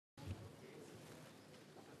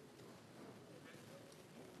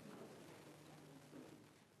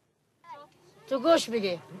تو گوش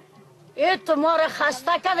بگی این تو ما را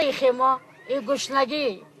خسته کرده ای خیما این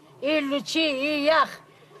گشنگی این لوچی این یخ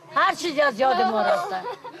هر چیزی از یاد ما رفته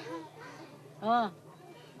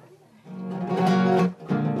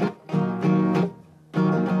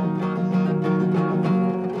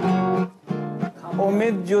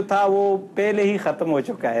उम्मीद जो था वो पहले ही खत्म हो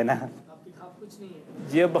चुका है ना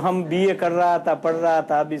जब हम बीए कर रहा था पढ़ रहा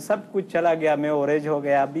था अभी सब कुछ चला गया मैं ओरेज हो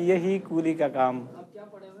गया अभी यही कूली का काम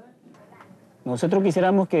Nosotros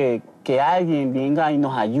quisiéramos que alguien venga y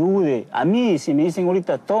nos ayude. A mí, si me dicen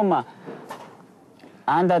ahorita, toma,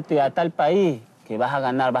 ándate a tal país, que vas a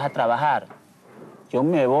ganar, vas a trabajar. Yo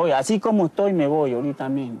me voy, así como estoy, me voy ahorita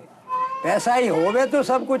mismo. पैसा ही होवे तो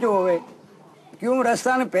सब कुछ होवे क्यों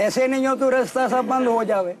रास्ता में पैसे नहीं हो तो रास्ता सब बंद हो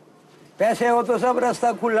जावे पैसे हो तो सब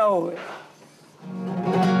रास्ता खुला होवे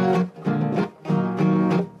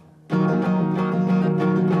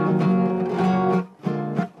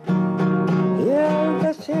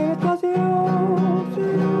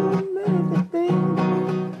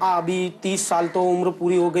अभी 30 साल तो उम्र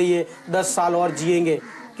पूरी हो गई है 10 साल और जिएंगे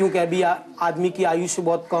क्योंकि अभी आदमी की आयुष्य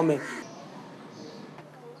बहुत कम है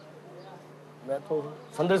मैं तो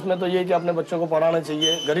संदेश में तो ये कि अपने बच्चों को पढ़ाना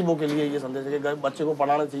चाहिए गरीबों के लिए ये संदेश है कि बच्चे को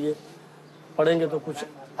पढ़ाना चाहिए पढ़ेंगे तो कुछ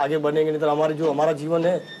आगे बढ़ेंगे नहीं तो हमारा जीवन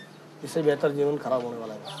है इससे बेहतर जीवन खराब होने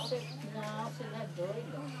वाला है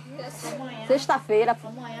Sexta-feira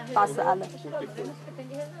passada.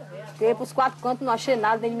 Fiquei pros 4 cantos, não achei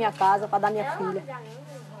nada dentro de minha casa para dar minha filha.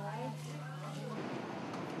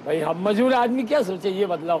 भाई हम मजदूर आदमी क्या सोचे ये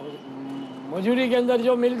बदलाव मजदूरी के अंदर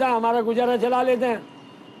जो मिलता है हमारा गुजारा चला लेते हैं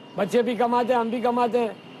बच्चे भी कमाते हैं हम भी कमाते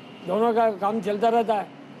हैं दोनों का काम चलता रहता है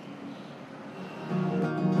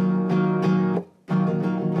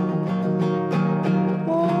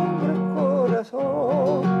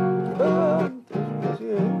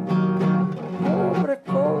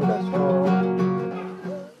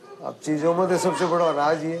अब चीजों में तो सबसे बड़ा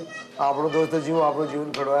अनाज ही है आपनो दोस्तों जीव आपनो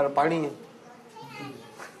जीवन खड़ो यार पानी है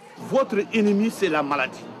Votre ennemi, c'est la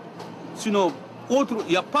maladie. Sinon, il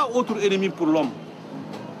n'y a pas autre ennemi pour l'homme.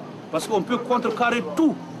 Parce qu'on peut contrecarrer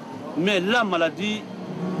tout. Mais la maladie...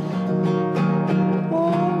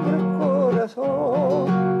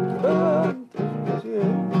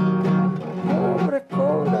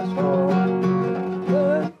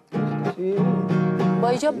 با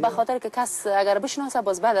ایجاب به خاطر که کس اگر بشناسه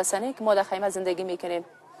باز بعد از سنه که ما در خیمه زندگی میکنیم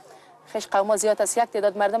خیش قوما زیاد است یک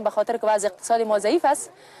تعداد مردم به خاطر که وضع اقتصادی ما ضعیف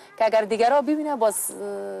است که اگر دیگرها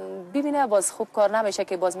ببینه باز خوب کار نمیشه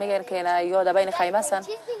که باز میگن که نه یا در بین خیمه هستن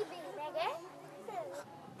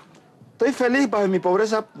Estoy feliz bajo mi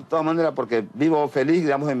pobreza de todas maneras porque vivo feliz,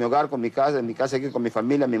 digamos, en mi hogar, con mi casa aquí, con mi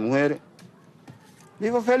familia, mi mujer.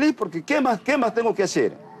 Vivo feliz porque ¿qué más tengo que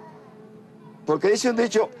hacer? Porque dice un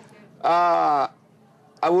dicho,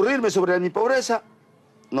 aburrirme sobre mi pobreza,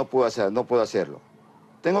 no puedo hacerlo.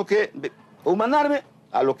 Tengo que humanarme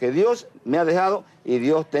a lo que Dios me ha dejado y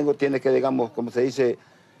Dios tiene que, digamos, como se dice,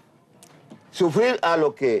 sufrir a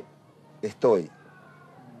lo que estoy.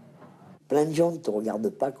 Plein de gens ne te regardent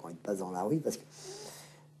pas quand ils passent dans la rue parce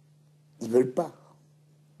qu'ils ne veulent pas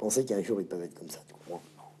penser qu'un jour ils peuvent être comme ça. Tu comprends?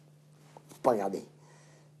 Faut pas regarder.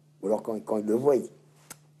 Ou alors quand ils le voient, ils disent...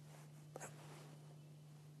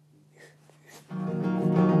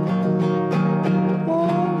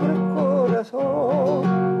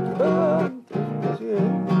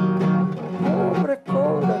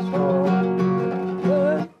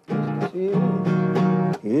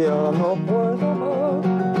 Ya no puedo más,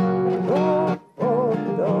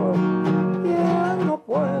 ya no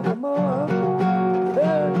puedo más,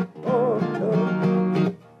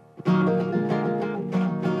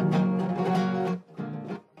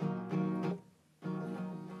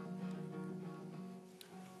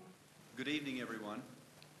 Good evening, everyone,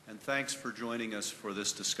 and thanks for joining us for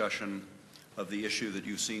this discussion of the issue that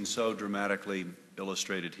you've seen so dramatically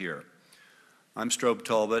illustrated here. I'm Strobe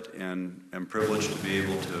Talbot and am privileged to be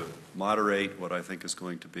able to moderate what I think is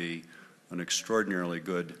going to be an extraordinarily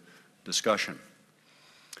good discussion.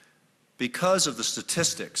 Because of the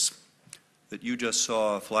statistics that you just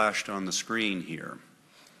saw flashed on the screen here,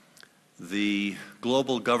 the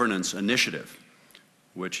Global Governance Initiative,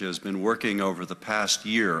 which has been working over the past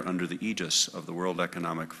year under the aegis of the World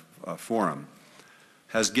Economic Forum,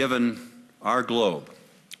 has given our globe,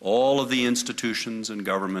 all of the institutions and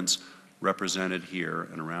governments represented here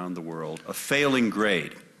and around the world, a failing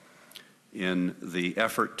grade in the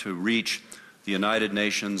effort to reach the United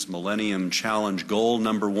Nations Millennium Challenge Goal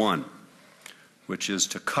number 1, which is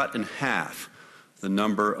to cut in half the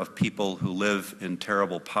number of people who live in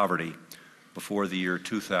terrible poverty before the year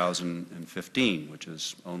 2015, which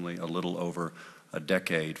is only a little over a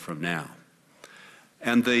decade from now.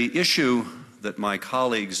 And the issue that my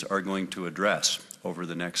colleagues are going to address over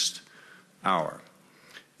the next hour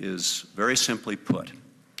is very simply put,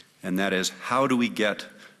 and that is, how do we get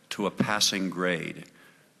to a passing grade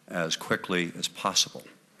as quickly as possible?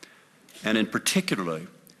 And in particular,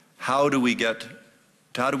 how do we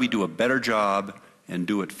do a better job and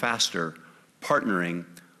do it faster partnering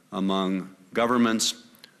among governments,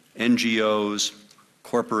 NGOs,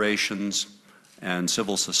 corporations, and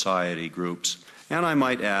civil society groups, and I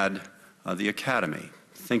might add the academy,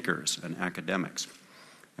 thinkers, and academics.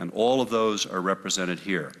 And all of those are represented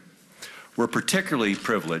here. We're particularly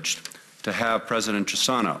privileged to have President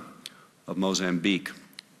Chissano of Mozambique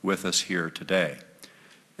with us here today.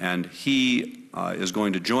 And he is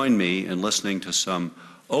going to join me in listening to some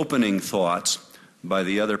opening thoughts by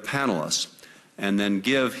the other panelists, and then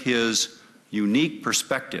give his unique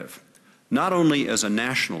perspective, not only as a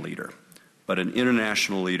national leader, but an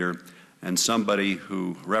international leader and somebody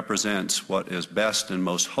who represents what is best and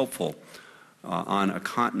most hopeful on a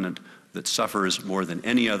continent that suffers more than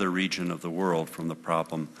any other region of the world from the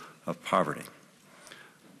problem of poverty.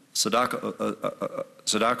 Sadako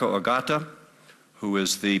Ogata, who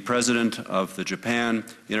is the president of the Japan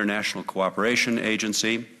International Cooperation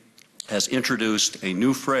Agency, has introduced a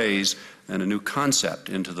new phrase and a new concept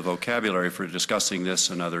into the vocabulary for discussing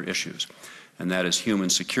this and other issues, and that is human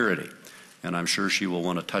security. And I'm sure she will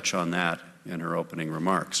want to touch on that in her opening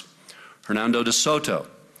remarks. Hernando de Soto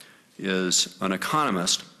is an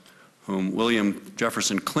economist whom William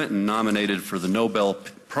Jefferson Clinton nominated for the Nobel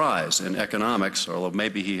Prize in economics, although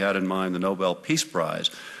maybe he had in mind the Nobel Peace Prize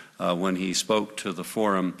when he spoke to the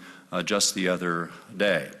forum just the other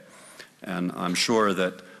day. And I'm sure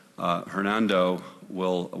that Hernando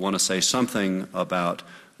will want to say something about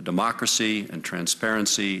democracy and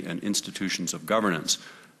transparency and institutions of governance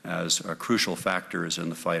as crucial factors in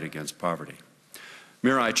the fight against poverty.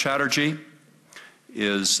 Mirai Chatterjee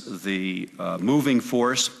is the moving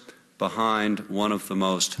force behind one of the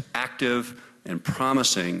most active and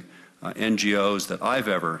promising NGOs that I've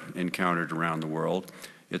ever encountered around the world.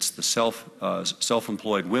 It's the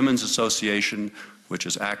Self-Employed Women's Association, which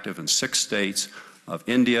is active in 6 states of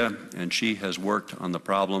India, and she has worked on the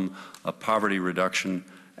problem of poverty reduction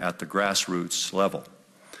at the grassroots level.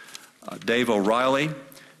 Dave O'Reilly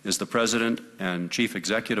is the president and chief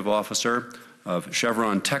executive officer of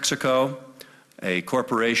Chevron Texaco, a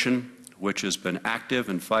corporation which has been active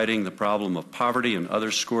in fighting the problem of poverty and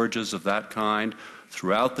other scourges of that kind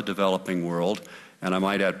throughout the developing world, and I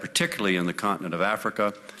might add particularly in the continent of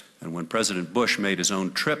Africa. And when President Bush made his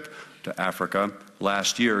own trip to Africa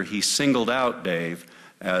last year, he singled out Dave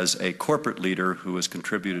as a corporate leader who has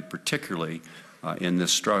contributed particularly in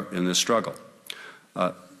this struggle.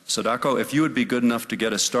 Sadako, if you would be good enough to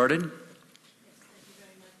get us started.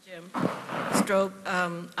 Jim Strobe,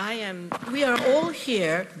 we are all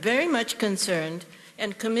here very much concerned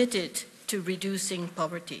and committed to reducing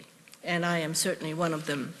poverty, and I am certainly one of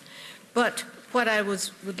them. But what I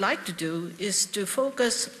would like to do is to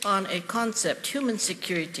focus on a concept, human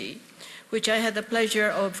security, which I had the pleasure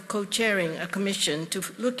of co-chairing a commission to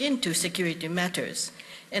look into security matters.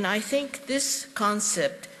 And I think this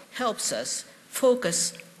concept helps us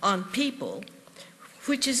focus on people,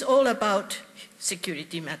 which is all about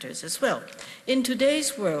security matters as well. In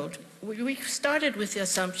today's world, we started with the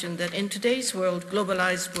assumption that in today's world,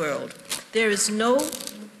 globalized world, there is no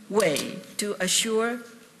way to assure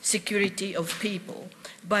security of people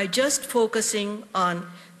by just focusing on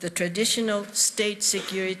the traditional state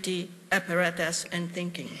security apparatus and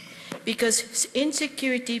thinking. Because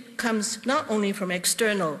insecurity comes not only from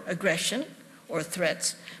external aggression or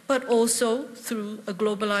threats, but also through a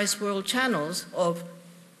globalized world channels of,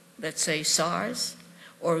 let's say, SARS,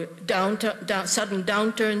 or sudden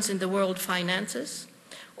downturns in the world finances,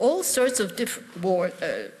 all sorts of different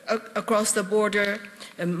across the border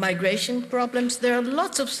migration problems. There are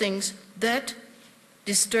lots of things that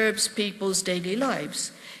disturbs people's daily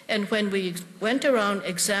lives. And when we went around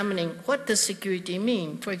examining what does security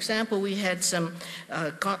mean, for example, we had some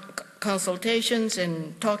consultations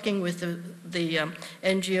and talking with the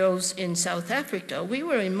NGOs in South Africa, we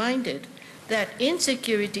were reminded that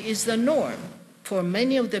insecurity is the norm for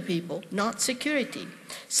many of the people, not security.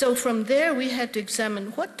 So from there, we had to examine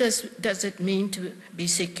what does it mean to be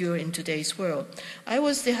secure in today's world. I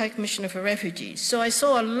was the High Commissioner for Refugees, so I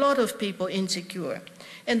saw a lot of people insecure.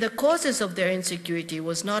 And the causes of their insecurity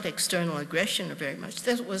was not external aggression very much.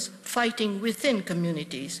 That was fighting within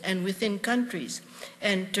communities and within countries.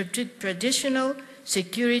 And traditional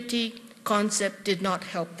security concept did not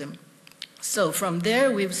help them. So from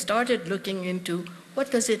there, we've started looking into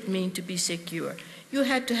what does it mean to be secure. you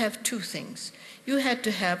had to have two things. You had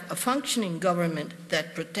to have a functioning government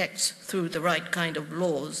that protects through the right kind of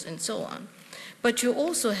laws and so on. But you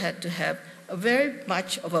also had to have a very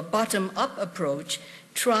much of a bottom-up approach,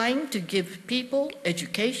 trying to give people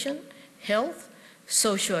education, health,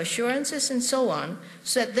 social assurances, and so on,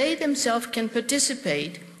 so that they themselves can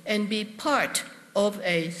participate and be part of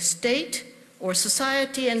a state or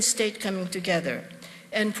society and state coming together.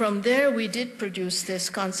 And from there, we did produce this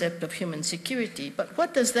concept of human security. But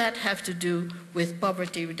what does that have to do with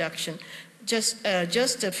poverty reduction? Just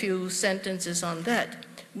a few sentences on that.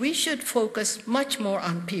 We should focus much more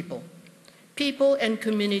on people. People and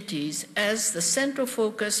communities as the central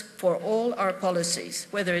focus for all our policies,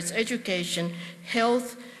 whether it's education,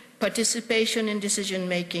 health, participation in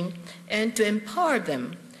decision-making, and to empower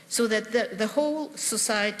them so that the whole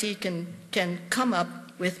society can come up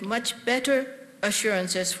with much better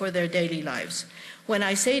assurances for their daily lives. When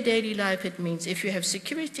I say daily life, it means if you have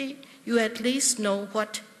security, you at least know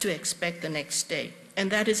what to expect the next day. And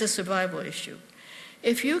that is a survival issue.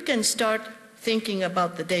 If you can start thinking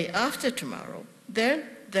about the day after tomorrow, then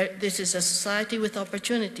this is a society with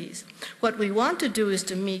opportunities. What we want to do is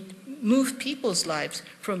to move people's lives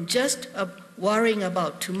from just worrying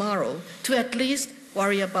about tomorrow to at least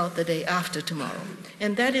worry about the day after tomorrow.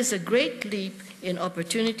 And that is a great leap in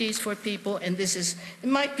opportunities for people, and this is, it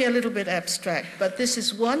might be a little bit abstract, but this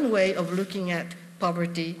is one way of looking at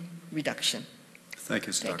poverty reduction. Thank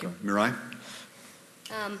you, Sadako. Mirai?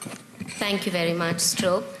 Thank you very much,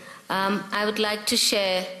 Strobe. I would like to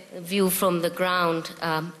share a view from the ground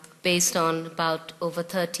based on about over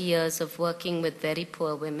 30 years of working with very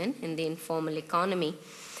poor women in the informal economy.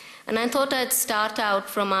 And I thought I'd start out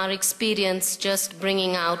from our experience just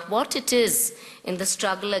bringing out what it is in the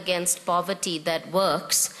struggle against poverty that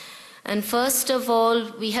works. And first of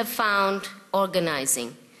all, we have found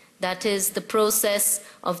organizing. That is the process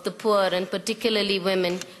of the poor and particularly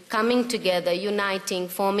women coming together, uniting,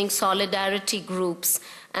 forming solidarity groups,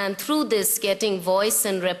 and through this getting voice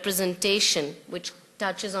and representation, which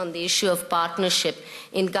touches on the issue of partnership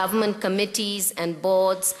in government committees and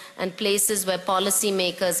boards and places where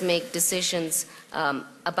policymakers make decisions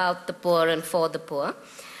about the poor and for the poor.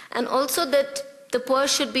 And also that the poor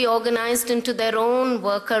should be organized into their own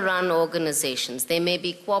worker-run organizations. They may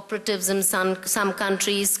be cooperatives in some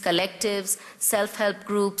countries, collectives, self-help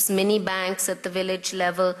groups, mini banks at the village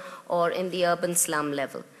level or in the urban slum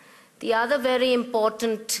level. The other very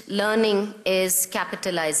important learning is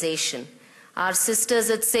capitalization. Our sisters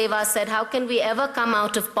at SEWA said, how can we ever come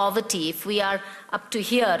out of poverty if we are up to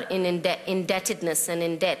here in indebtedness and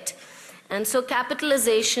in debt? And so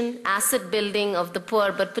capitalization, asset building of the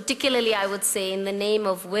poor, but particularly I would say in the name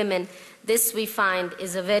of women, this we find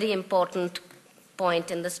is a very important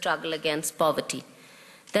point in the struggle against poverty.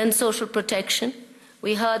 Then social protection.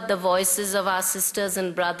 We heard the voices of our sisters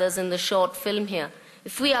and brothers in the short film here.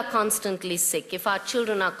 If we are constantly sick, if our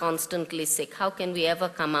children are constantly sick, how can we ever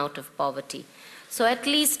come out of poverty? So at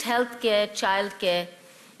least healthcare, childcare,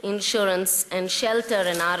 insurance, and shelter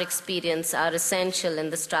in our experience are essential in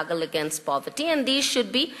the struggle against poverty, and these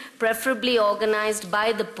should be preferably organized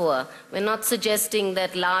by the poor. We're not suggesting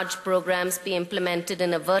that large programs be implemented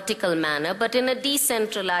in a vertical manner, but in a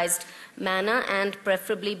decentralized manner and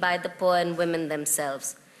preferably by the poor and women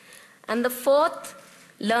themselves. And the fourth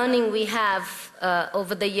learning we have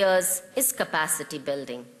over the years is capacity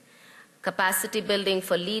building. Capacity building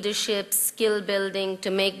for leadership, skill building,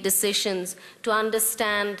 to make decisions, to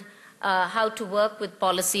understand how to work with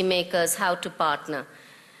policymakers, how to partner.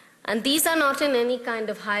 And these are not in any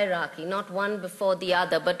kind of hierarchy, not one before the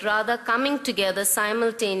other, but rather coming together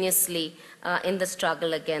simultaneously in the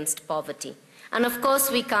struggle against poverty. And of course,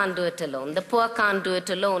 we can't do it alone. The poor can't do it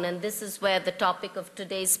alone, and this is where the topic of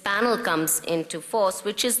today's panel comes into force,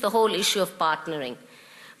 which is the whole issue of partnering.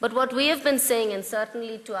 But what we have been saying, and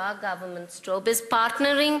certainly to our government, Strobe, is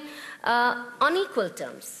partnering on equal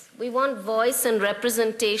terms. We want voice and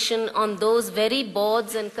representation on those very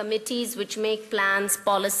boards and committees which make plans,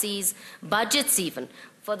 policies, budgets even.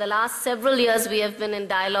 For the last several years, we have been in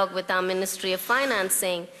dialogue with our Ministry of Finance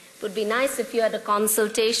saying, it would be nice if you had a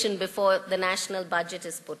consultation before the national budget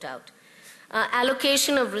is put out.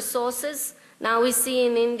 Allocation of resources. Now we see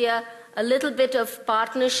in India a little bit of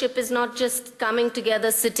partnership is not just coming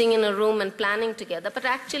together, sitting in a room and planning together, but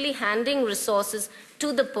actually handing resources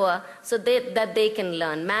to the poor so that they can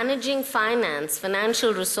learn. Managing finance,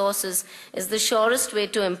 financial resources, is the surest way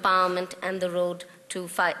to empowerment and the road to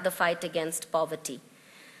the fight against poverty.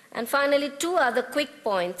 And finally, two other quick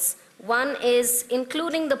points. One is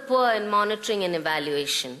including the poor in monitoring and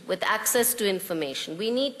evaluation with access to information. We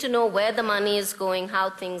need to know where the money is going, how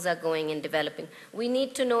things are going in developing. We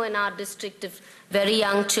need to know in our district if very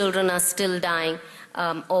young children are still dying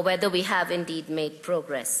or whether we have indeed made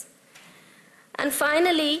progress. And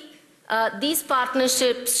finally, these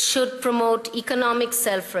partnerships should promote economic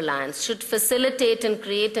self-reliance, should facilitate and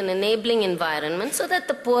create an enabling environment so that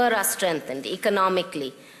the poor are strengthened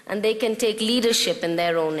economically and they can take leadership in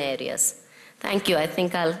their own areas. Thank you. I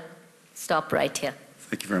think I'll stop right here.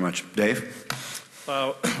 Thank you very much. Dave?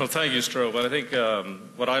 Well, thank you, Strobe. But I think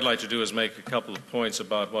what I'd like to do is make a couple of points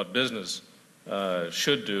about what business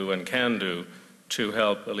should do and can do to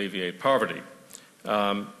help alleviate poverty.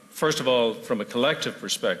 First of all, from a collective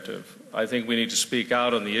perspective, I think we need to speak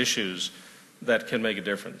out on the issues that can make a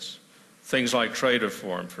difference. Things like trade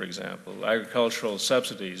reform, for example. Agricultural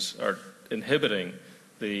subsidies are inhibiting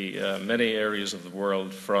the many areas of the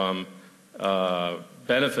world from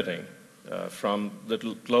benefiting from the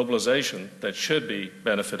globalization that should be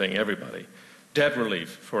benefiting everybody. Debt relief,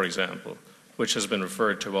 for example, which has been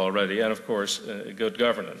referred to already, and of course, good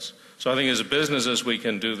governance. So I think as businesses we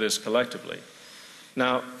can do this collectively.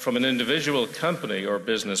 Now, from an individual company or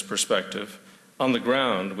business perspective, on the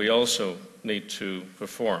ground, we also need to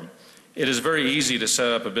perform. It is very easy to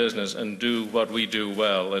set up a business and do what we do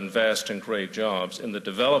well, invest and create jobs in the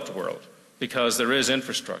developed world, because there is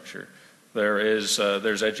infrastructure, there's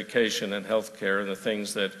education and healthcare and the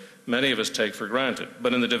things that many of us take for granted.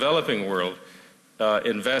 But in the developing world,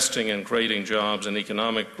 investing and creating jobs and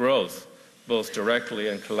economic growth, both directly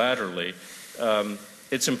and collaterally,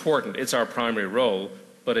 it's important. It's our primary role,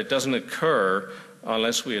 but it doesn't occur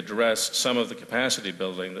unless we address some of the capacity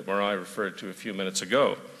building that Mirai referred to a few minutes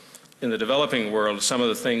ago. In the developing world, some of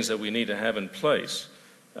the things that we need to have in place,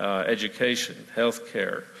 education,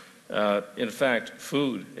 healthcare, in fact,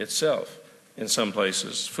 food itself in some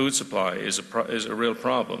places, food supply is a real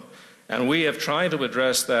problem. And we have tried to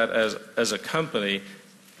address that as a company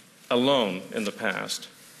alone in the past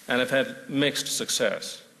and have had mixed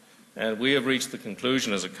success. And we have reached the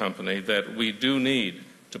conclusion as a company that we do need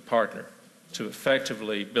to partner to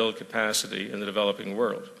effectively build capacity in the developing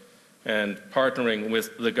world. And partnering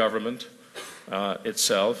with the government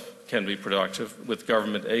itself can be productive, with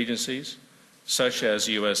government agencies such as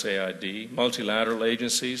USAID, multilateral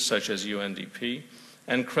agencies such as UNDP,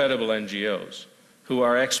 and credible NGOs who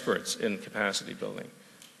are experts in capacity building.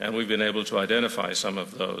 And we've been able to identify some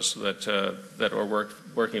of those that are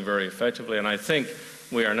working very effectively. And I think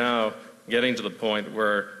we are now getting to the point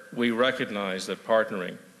where we recognize that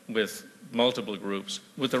partnering with multiple groups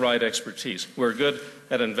with the right expertise. We're good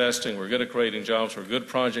at investing, we're good at creating jobs, we're good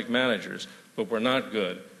project managers, but we're not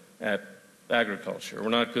good at agriculture. We're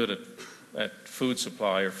not good at food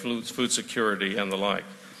supply or food security and the like.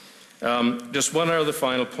 Just one other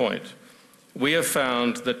final point. We have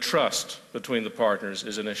found that trust between the partners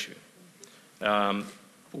is an issue.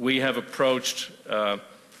 We have approached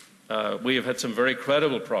we have had some very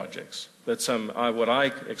credible projects that what I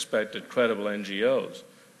expected credible NGOs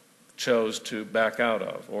chose to back out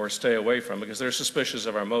of or stay away from because they're suspicious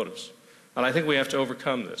of our motives. And I think we have to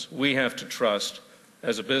overcome this. We have to trust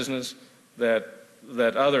as a business that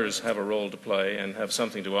others have a role to play and have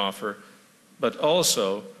something to offer, but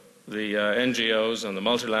also the NGOs and the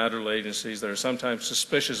multilateral agencies that are sometimes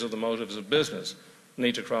suspicious of the motives of business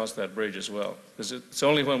need to cross that bridge as well. Because it's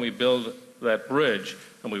only when we build that bridge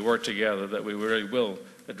and we work together that we really will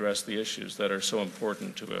address the issues that are so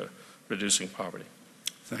important to reducing poverty.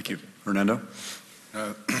 Thank you. Hernando?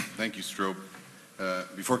 Thank you, Strobe.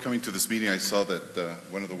 Before coming to this meeting, I saw that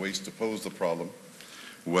one of the ways to pose the problem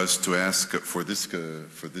was to ask for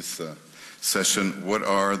this session, what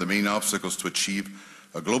are the main obstacles to achieve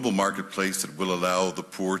a global marketplace that will allow the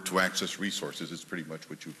poor to access resources? It's pretty much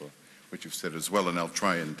what you've said as well, and I'll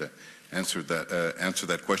try and answer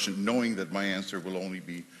that question, knowing that my answer will only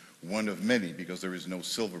be one of many, because there is no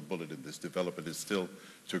silver bullet in this. Development is still,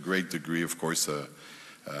 to a great degree, of course, a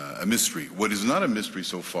mystery. What is not a mystery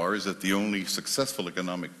so far is that the only successful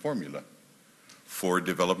economic formula for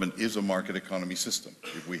development is a market economy system.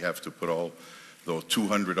 If we have to put all those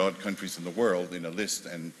 200-odd countries in the world in a list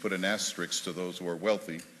and put an asterisk to those who are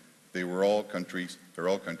wealthy, they're all countries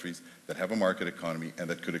that have a market economy and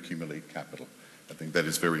that could accumulate capital. I think that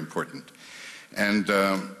is very important. And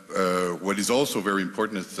what is also very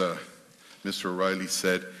important, as Mr. O'Reilly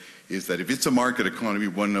said, is that if it's a market economy,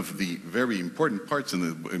 one of the very important parts and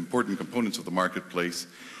the important components of the marketplace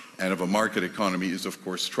and of a market economy is, of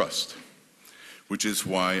course, trust, which is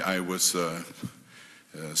why I was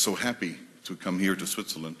so happy to come here to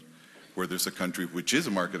Switzerland where there's a country which is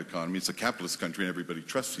a market economy, it's a capitalist country, and everybody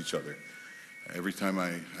trusts each other. Every time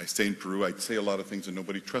I stay in Peru, I'd say a lot of things and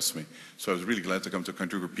nobody trusts me. So I was really glad to come to a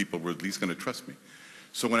country where people were at least going to trust me.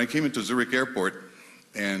 So when I came into Zurich airport,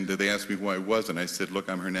 and they asked me who I was, and I said, look,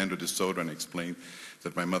 I'm Hernando de Soto, and I explained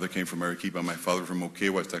that my mother came from Arequipa, my father from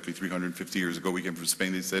Moquegua. It's actually 350 years ago. We came from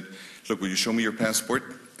Spain. They said, look, will you show me your passport?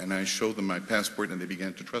 And I showed them my passport, and they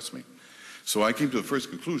began to trust me. So I came to the first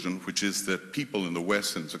conclusion, which is that people in the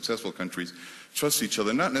West and successful countries trust each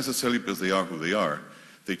other, not necessarily because they are who they are.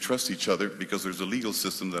 They trust each other because there's a legal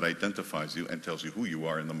system that identifies you and tells you who you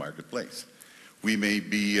are in the marketplace. We may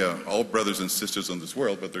be all brothers and sisters in this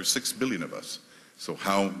world, but there's 6 billion of us. So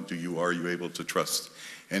how are you able to trust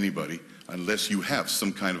anybody unless you have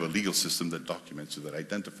some kind of a legal system that documents you, that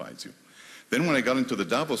identifies you? Then when I got into the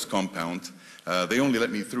Davos compound, they only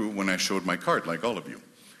let me through when I showed my card, like all of you,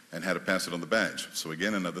 and had to pass it on the badge. So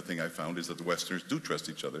again, another thing I found is that the Westerners do trust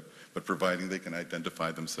each other, but providing they can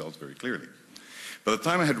identify themselves very clearly. By the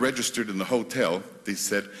time I had registered in the hotel, they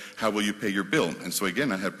said, how will you pay your bill? And so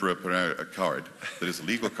again, I had a card that is a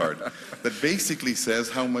legal card that basically says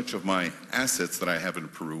how much of my assets that I have in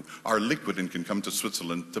Peru are liquid and can come to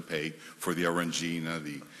Switzerland to pay for the Orangina,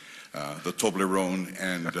 the Toblerone,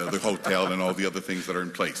 and the hotel and all the other things that are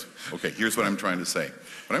in place. Okay, here's what I'm trying to say.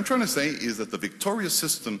 What I'm trying to say is that the victorious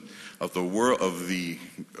system of the world of the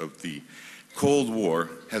Cold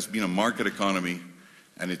War has been a market economy,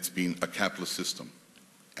 and it's been a capitalist system.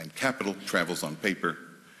 And capital travels on paper,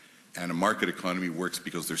 and a market economy works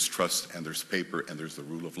because there's trust and there's paper and there's the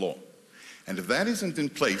rule of law. And if that isn't in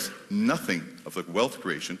place, nothing of the wealth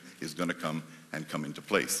creation is going to come into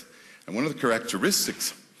place. And one of the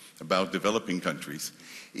characteristics about developing countries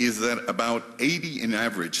is that about 80 in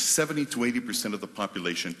average, 70 to 80% of the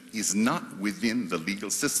population is not within the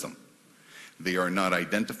legal system. They are not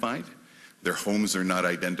identified. Their homes are not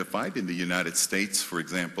identified. In the United States, for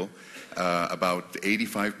example, about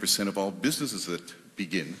 85% of all businesses that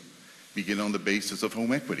begin on the basis of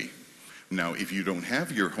home equity. Now, if you don't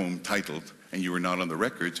have your home titled and you are not on the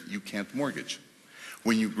records, you can't mortgage.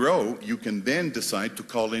 When you grow, you can then decide to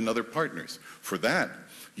call in other partners. For that,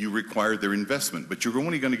 you require their investment, but you're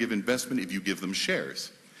only going to give investment if you give them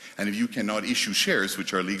shares. And if you cannot issue shares,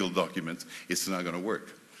 which are legal documents, it's not going to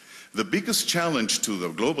work. The biggest challenge to the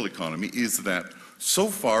global economy is that so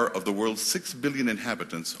far of the world's 6 billion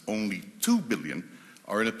inhabitants, only 2 billion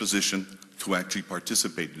are in a position to actually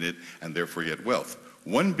participate in it and therefore get wealth.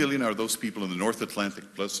 1 billion are those people in the North Atlantic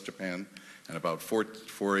plus Japan and about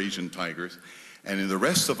four Asian tigers. And in the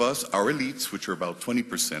rest of us, our elites, which are about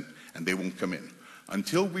 20%, and they won't come in.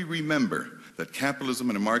 Until we remember that capitalism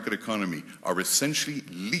and a market economy are essentially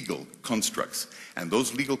legal constructs, and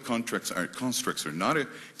those legal constructs are not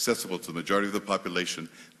accessible to the majority of the population,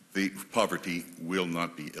 the poverty will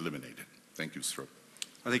not be eliminated. Thank you, Stroke.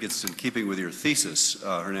 I think it's in keeping with your thesis,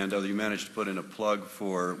 Hernando, that you managed to put in a plug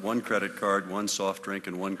for 1 credit card, 1 soft drink,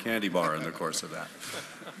 and 1 candy bar in the course of that.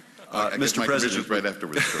 Mr. President, right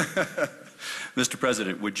afterwards. Mr.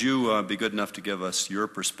 President, would you be good enough to give us your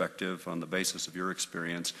perspective on the basis of your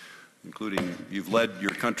experience, including you've led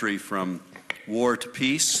your country from war to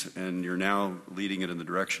peace, and you're now leading it in the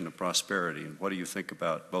direction of prosperity. And what do you think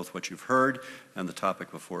about both what you've heard and the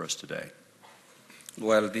topic before us today?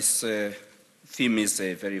 Well, this theme is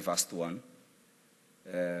a very vast one.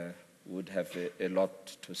 Would have a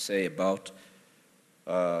lot to say about.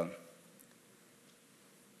 But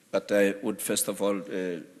I would first of all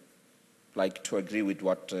like to agree with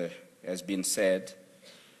what has been said.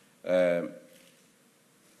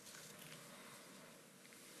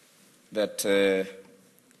 That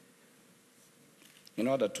in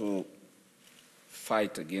order to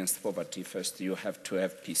fight against poverty, first you have to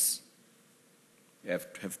have peace. You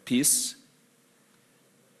have to have peace,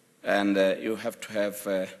 and you have to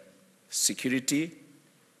have security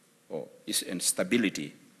and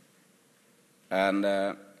stability.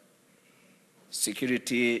 And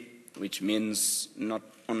security, which means not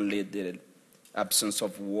only the absence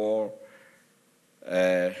of war,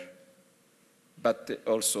 but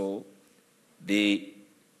also the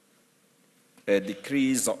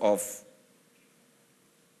decrease of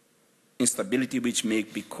instability which may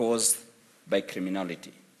be caused by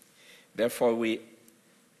criminality. Therefore, we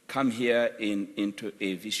come here into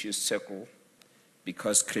a vicious circle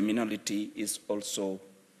because criminality is also,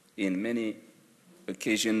 in many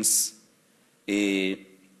occasions,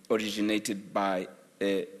 originated by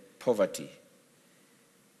poverty.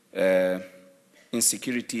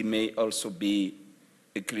 Insecurity may also be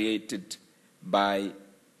created by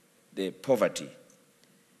the poverty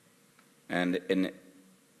and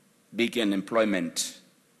big unemployment.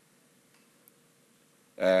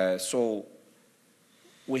 So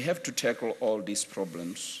we have to tackle all these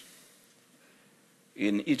problems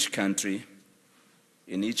in each country,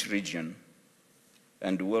 in each region,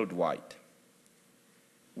 and worldwide.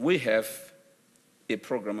 We have a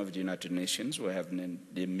program of the United Nations. We have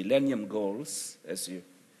the Millennium Goals, as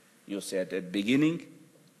you said at the beginning.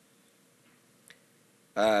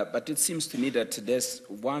 But it seems to me that there's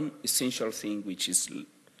one essential thing which is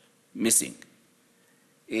missing,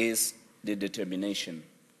 is the determination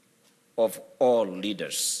of all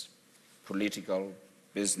leaders, political,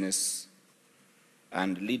 business,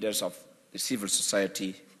 and leaders of the civil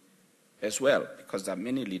society as well, because there are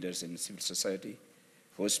many leaders in civil society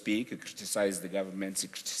who speak, who criticize the governments, who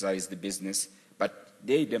criticize the business, but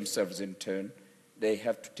they themselves in turn, they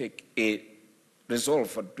have to take a resolve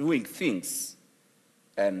for doing things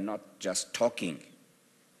and not just talking.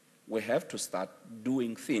 We have to start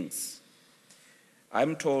doing things.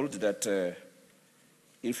 I'm told that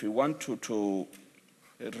if we want to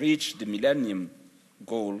reach the Millennium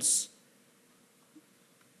Goals,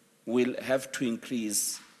 we'll have to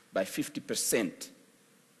increase by 50%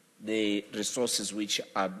 the resources which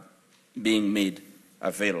are being made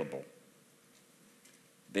available.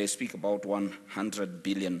 They speak about $100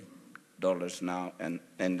 billion now, and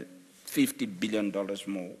 $50 billion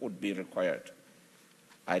more would be required.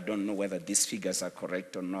 I don't know whether these figures are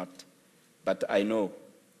correct or not, but I know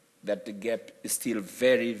that the gap is still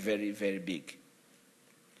very, very, very big.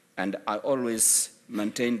 And I always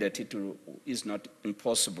maintain that it is not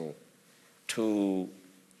impossible to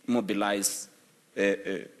mobilize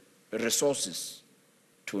resources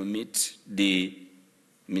to meet the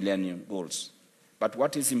Millennium Goals. But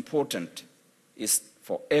what is important is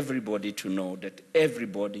for everybody to know that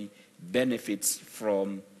everybody benefits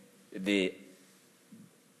from the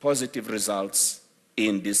positive results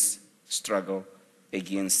in this struggle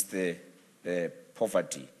against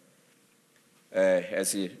poverty.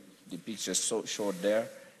 As the picture showed there,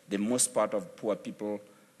 the most part of poor people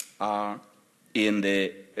are in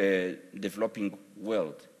the developing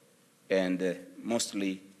world, and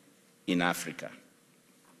mostly in Africa.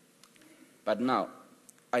 But now,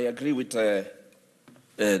 I agree with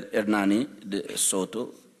Hernani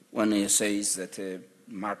Soto when he says that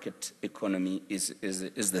market economy is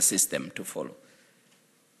the system to follow.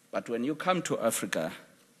 But when you come to Africa,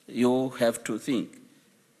 you have to think,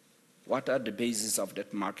 what are the bases of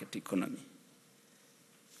that market economy?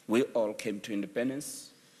 We all came to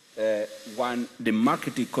independence when the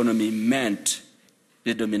market economy meant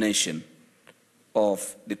the domination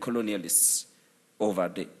of the colonialists over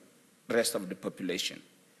the rest of the population.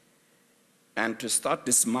 And to start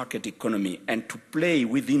this market economy and to play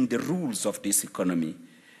within the rules of this economy,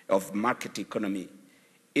 of market economy,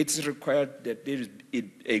 it's required that there is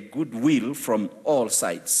a goodwill from all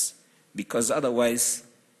sides, because otherwise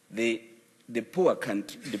the poor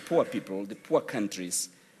people, the poor countries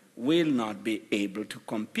will not be able to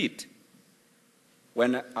compete.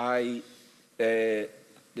 When I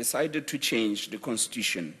decided to change the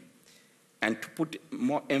constitution and to put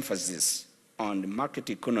more emphasis on the market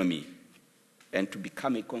economy and to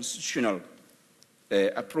become a constitutional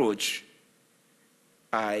approach,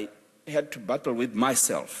 I had to battle with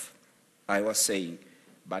myself. I was saying,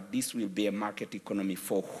 but this will be a market economy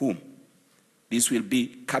for whom? This will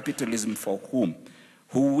be capitalism for whom?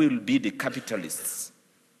 Who will be the capitalists?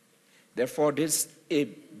 Therefore, there's a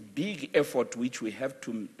big effort which we have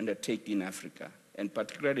to undertake in Africa, and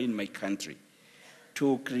particularly in my country,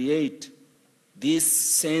 to create this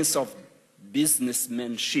sense of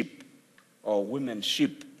businessmanship or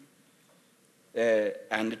womanship,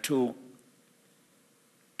 and to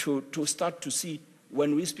start to see,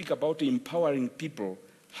 when we speak about empowering people,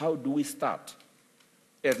 how do we start?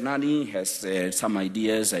 Hernani has some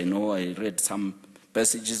ideas. I know I read some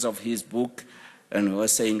passages of his book, and he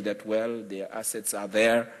was saying that, well, the assets are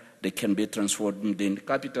there, they can be transformed into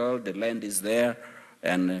capital, the land is there,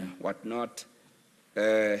 and whatnot.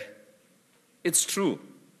 It's true.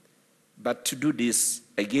 But to do this,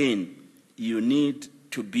 again, you need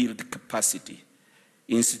to build capacity,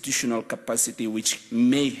 institutional capacity, which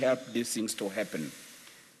may help these things to happen.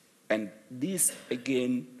 And this,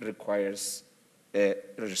 again, requires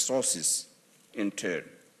resources in turn.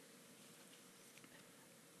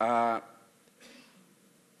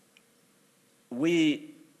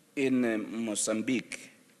 We in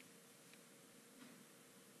Mozambique,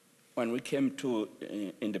 when we came to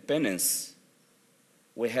independence,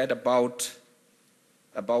 we had about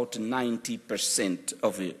 90%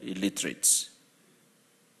 of illiterates.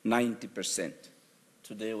 90%.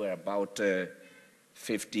 Today we're about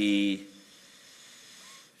 50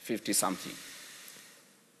 something.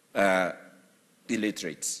 The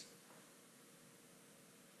illiterates.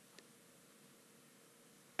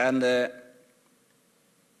 And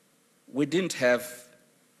we didn't have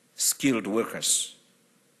skilled workers.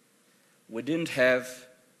 We didn't have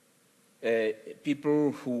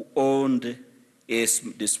people who owned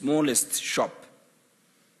the smallest shop.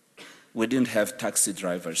 We didn't have taxi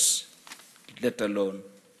drivers, let alone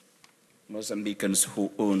Mozambicans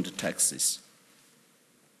who owned taxis.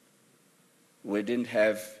 We didn't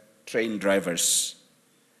have train drivers.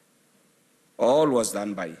 All was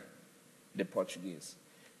done by the Portuguese.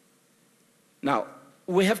 Now,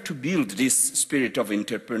 we have to build this spirit of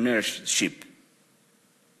entrepreneurship.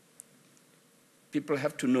 People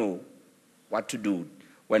have to know what to do.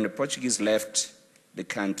 When the Portuguese left the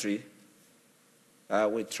country,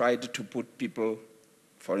 we tried to put people,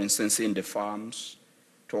 for instance, in the farms,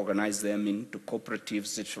 to organize them into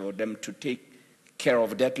cooperatives for them to take care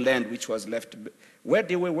of that land which was left where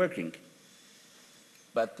they were working.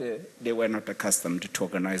 But they were not accustomed to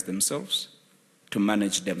organize themselves, to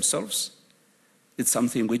manage themselves. It's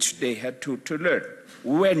something which they had to learn.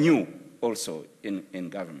 We were new also in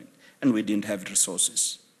government, and we didn't have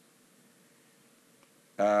resources.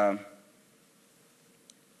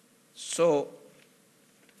 So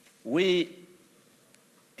we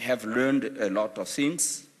have learned a lot of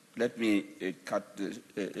things. Let me cut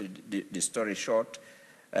the story short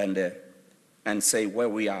and say where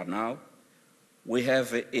we are now. We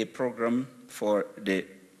have a program for the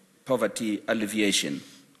poverty alleviation.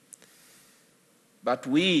 But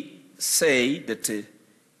we say that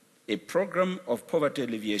a program of poverty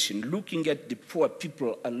alleviation, looking at the poor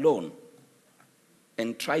people alone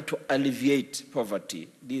and try to alleviate poverty,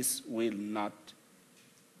 this will not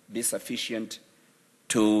be sufficient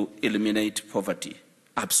to eliminate poverty,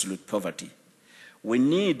 absolute poverty. We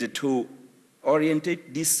need to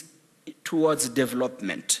orientate this towards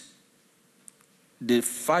development. The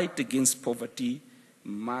fight against poverty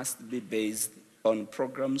must be based on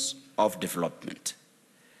programs of development.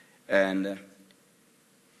 And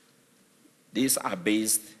these are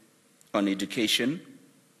based on education,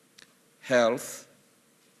 health,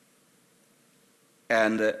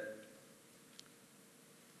 and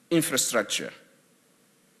infrastructure.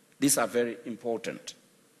 These are very important.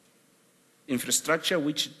 Infrastructure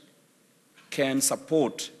which can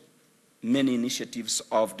support many initiatives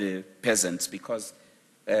of the peasants, because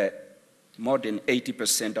more than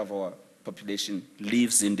 80% of our population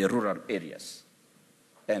lives in the rural areas,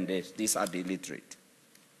 and these are the illiterate.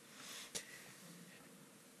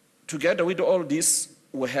 Together with all this,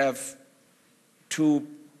 we have to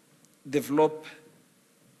develop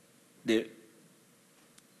the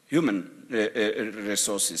human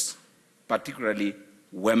resources, particularly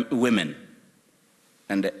women,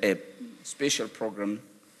 and a special program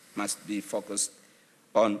must be focused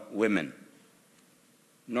on women,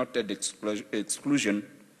 not at the exclusion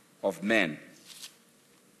of men.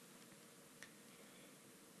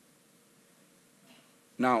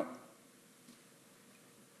 Now,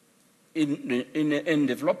 in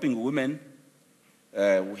developing women,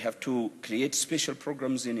 we have to create special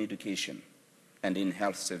programs in education and in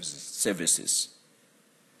health services,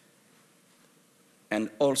 and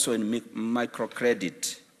also in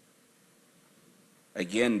microcredit.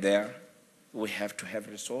 Again, there we have to have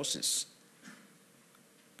resources.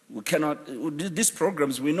 We cannot, these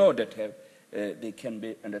programs we know that they can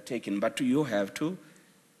be undertaken, but you have to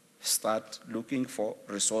start looking for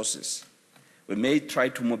resources. We may try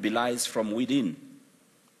to mobilize from within.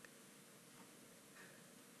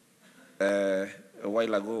 A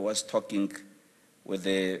while ago, I was talking with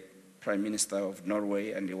the Prime Minister of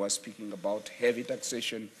Norway, and he was speaking about heavy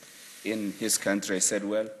taxation in his country. I said,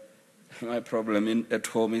 well, my problem at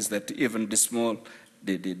home is that even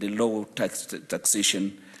the low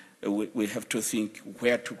taxation, we have to think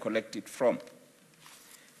where to collect it from.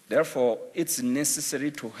 Therefore, it's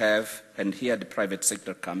necessary to have, and here the private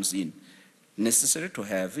sector comes in, necessary to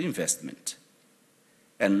have investment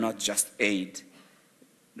and not just aid,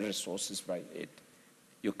 resources by aid.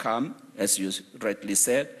 You come, as you rightly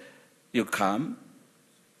said, you come,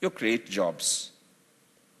 you create jobs,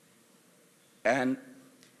 and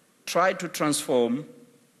try to transform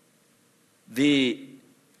the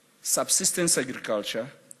subsistence agriculture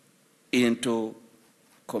into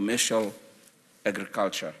commercial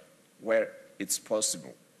agriculture where it's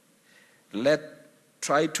possible.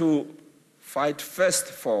 Try to fight first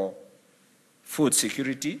for food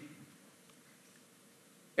security,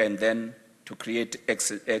 and then to create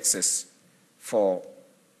access for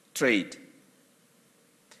trade,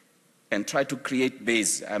 and try to create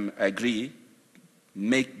base, I agree,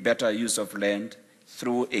 make better use of land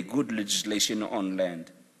through a good legislation on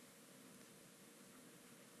land.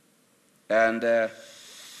 And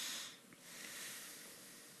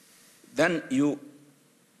then you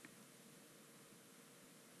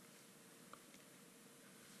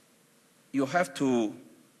have to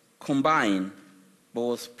combine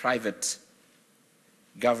both private,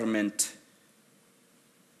 government,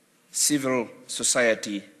 civil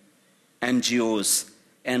society, NGOs,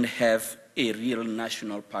 and have a real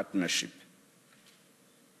national partnership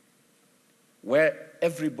where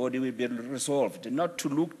everybody will be resolved, not to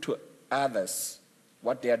look to others,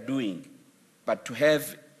 what they are doing, but to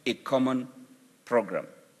have a common program.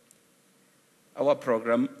 Our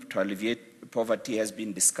program to alleviate poverty has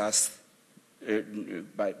been discussed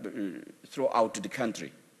throughout the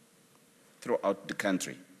country.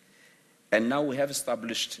 And now we have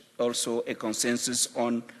established also a consensus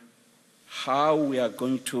on how we are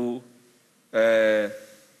going to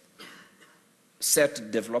set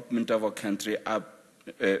the development of our country up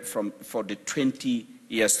for the 20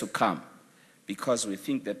 years to come. Because we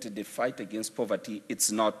think that the fight against poverty,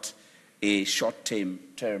 it's not a short-term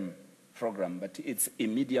program, but it's a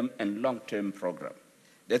medium and long-term program.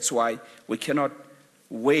 That's why we cannot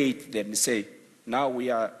wait and say, now we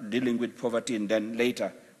are dealing with poverty and then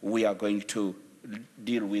later we are going to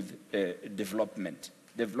deal with development.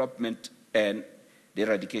 Development and the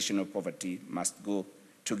eradication of poverty must go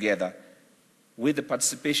together with the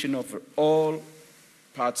participation of all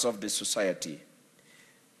parts of the society.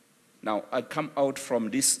 Now, I come out from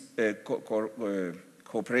this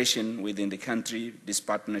cooperation within the country, this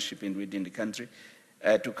partnership within the country,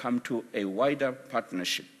 to come to a wider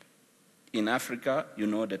partnership. In Africa, you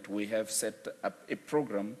know that we have set up a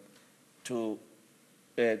program to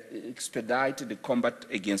expedite the combat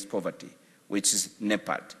against poverty, which is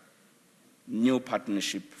NEPAD. New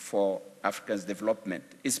Partnership for Africa's Development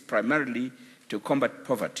is primarily to combat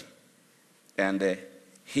poverty. And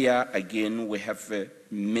here again, we have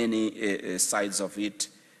many sides of it: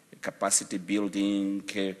 capacity building,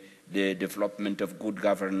 the development of good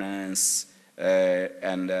governance,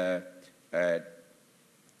 and the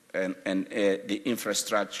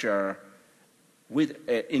infrastructure, with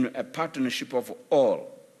in a partnership of all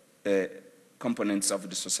components of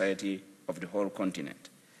the society of the whole continent.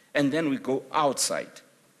 And then we go outside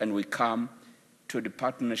and we come to the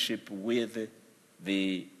partnership with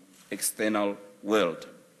the external world,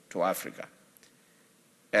 to Africa.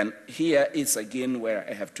 And here is again where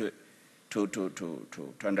I have to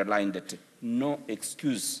underline that no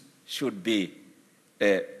excuse should be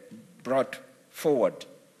brought forward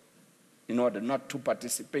in order not to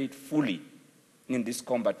participate fully in this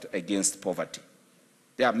combat against poverty.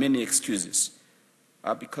 There are many excuses.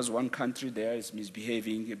 Because one country there is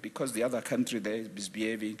misbehaving, because the other country there is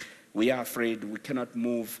misbehaving, we are afraid, we cannot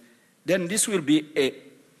move. Then this will be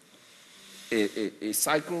a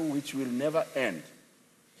cycle which will never end.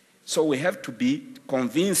 So we have to be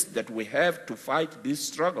convinced that we have to fight this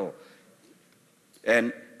struggle.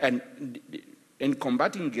 And in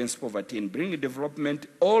combating against poverty and bringing development,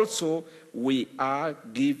 also we are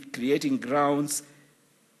creating grounds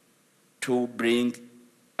to bring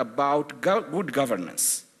about good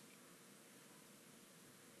governance.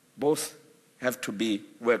 Both have to be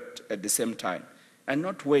worked at the same time and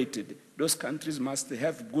not waited. Those countries must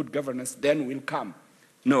have good governance, then we'll come.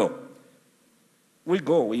 No. We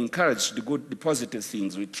go, we encourage the positive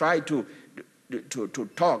things. We try to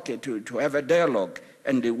talk, to have a dialogue,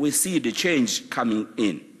 and we see the change coming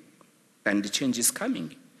in. And the change is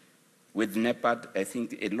coming. With NEPAD, I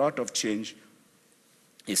think a lot of change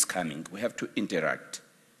is coming. We have to interact.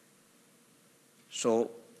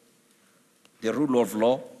 So the rule of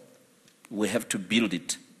law, we have to build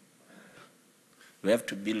it. We have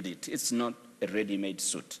to build it. It's not a ready-made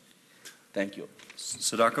suit. Thank you.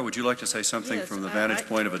 Sadako, would you like to say something Yes, from the vantage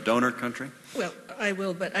point of a donor country? Well, I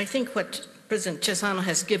will, but I think what President Chissano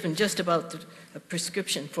has given just about a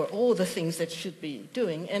prescription for all the things that should be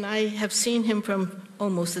doing, and I have seen him from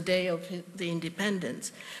almost the day of the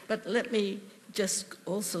independence. But let me just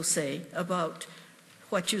also say about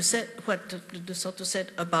what you said, what Soto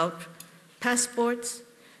said about passports,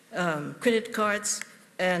 credit cards,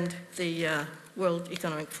 and the World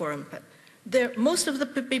Economic Forum. Most of the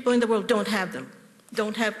people in the world don't have them,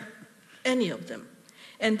 don't have any of them.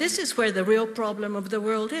 And this is where the real problem of the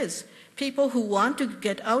world is. People who want to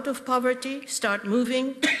get out of poverty start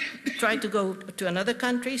moving, try to go to another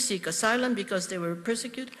country, seek asylum because they were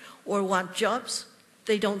persecuted, or want jobs,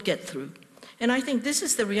 they don't get through. And I think this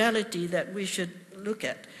is the reality that we should look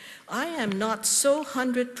at. I am not so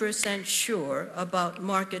 100% sure about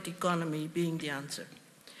market economy being the answer,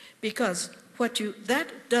 because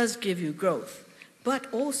that does give you growth, but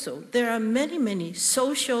also there are many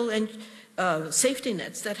social and safety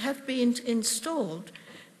nets that have been installed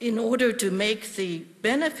in order to make the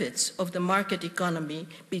benefits of the market economy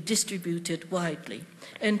be distributed widely.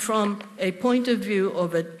 And from a point of view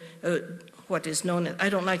of what is known as, I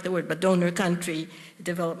don't like the word, but donor country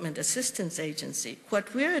development assistance agency,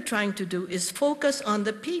 what we're trying to do is focus on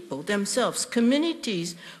the people themselves,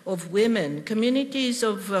 communities of women, communities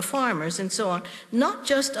of farmers and so on, not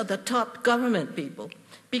just at the top government people,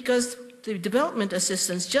 because the development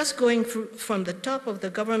assistance just going from the top of the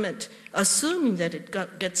government, assuming that it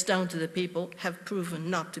gets down to the people, have proven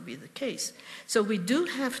not to be the case. So we do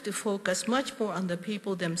have to focus much more on the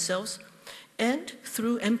people themselves and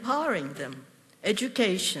through empowering them.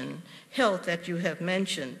 Education, health that you have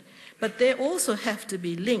mentioned, but they also have to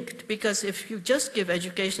be linked, because if you just give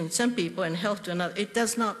education to some people and health to another, it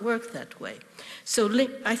does not work that way. So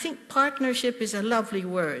I think partnership is a lovely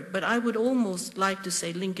word, but I would almost like to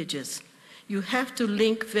say linkages. You have to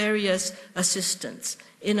link various assistance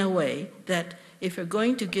in a way that if you're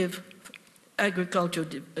going to give agricultural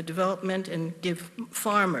development and give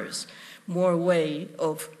farmers more way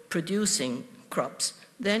of producing crops,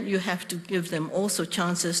 then you have to give them also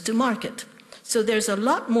chances to market. So there's a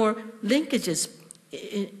lot more linkages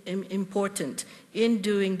important in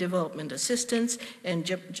doing development assistance, and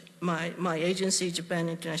my agency, Japan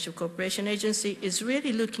International Cooperation Agency, is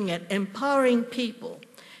really looking at empowering people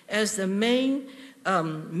as the main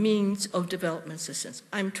means of development assistance.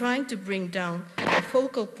 I'm trying to bring down the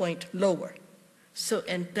focal point lower. So,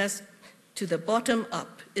 and that's to the bottom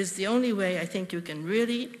up is the only way I think you can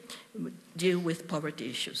really deal with poverty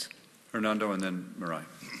issues. Hernando and then Mirai.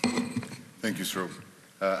 Thank you, Strobe.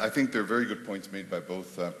 I think there are very good points made by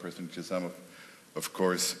both President Chizama, of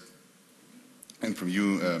course, and from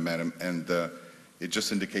you, Madam, and it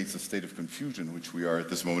just indicates the state of confusion in which we are at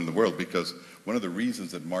this moment in the world, because one of the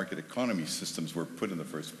reasons that market economy systems were put in the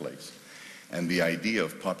first place, and the idea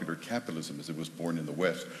of popular capitalism as it was born in the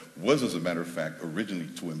West, was, as a matter of fact, originally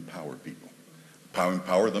to empower people.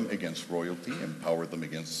 Empower them against royalty, empower them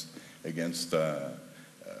against a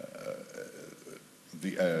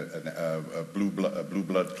blue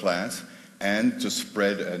blood class, and to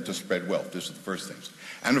spread wealth. This is the first thing.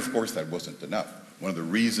 And of course, that wasn't enough. One of the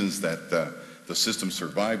reasons that the system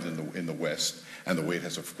survived in the West, and the way it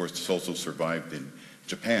has, of course, also survived in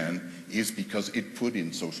Japan, is because it put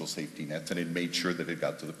in social safety nets and it made sure that it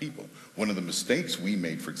got to the people. One of the mistakes we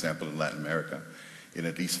made, for example, in Latin America, in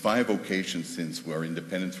at least 5 occasions since our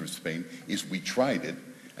independence from Spain, is we tried it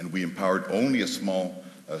and we empowered only a small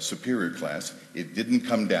superior class. It didn't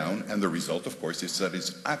come down, and the result, of course, is that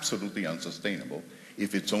it's absolutely unsustainable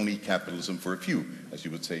if it's only capitalism for a few, as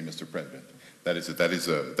you would say, Mr. President. That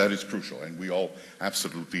is crucial, and we all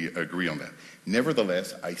absolutely agree on that.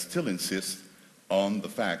 Nevertheless, I still insist on the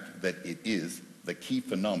fact that it is the key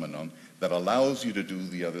phenomenon that allows you to do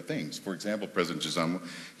the other things. For example, President Chizama,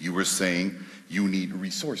 you were saying you need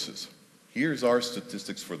resources. Here's our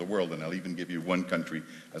statistics for the world, and I'll even give you one country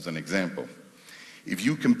as an example. If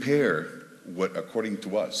you compare what, according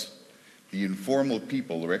to us, the informal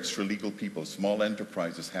people or extra-legal people, small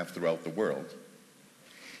enterprises have throughout the world,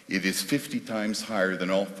 it is 50 times higher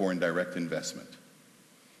than all foreign direct investment.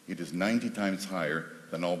 It is 90 times higher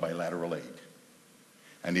than all bilateral aid.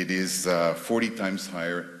 And it is 40 times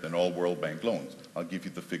higher than all World Bank loans. I'll give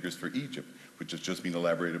you the figures for Egypt, which has just been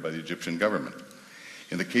elaborated by the Egyptian government.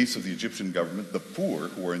 In the case of the Egyptian government, the poor,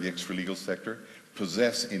 who are in the extra-legal sector,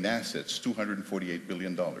 possess in assets $248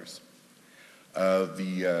 billion.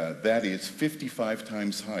 That is 55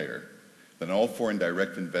 times higher than all foreign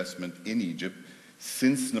direct investment in Egypt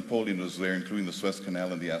since Napoleon was there, including the Suez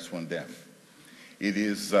Canal and the Aswan Dam. It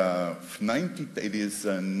is 90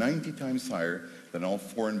 times higher than all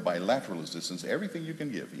foreign bilateral assistance, everything you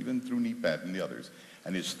can give, even through NEPAD and the others.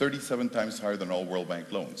 And it's 37 times higher than all World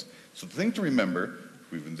Bank loans. So the thing to remember,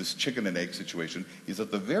 in this chicken and egg situation, is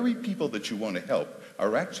that the very people that you want to help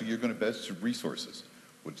are actually, you're going to best resources.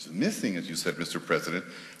 What's missing, as you said, Mr. President,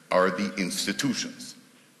 are the institutions.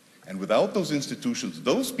 And without those institutions,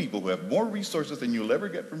 those people who have more resources than you'll ever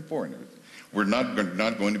get from foreigners, we're not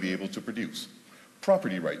going to be able to produce.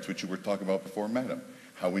 Property rights, which you were talking about before, Madam.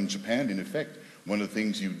 How in Japan, in effect, one of the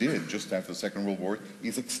things you did just after the Second World War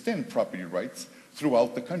is extend property rights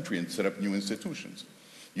throughout the country and set up new institutions.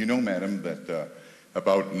 You know, Madam, that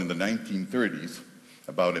about in the 1930s,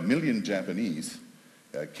 about 1 million Japanese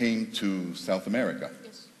came to South America.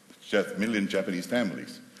 Yes. 1 million Japanese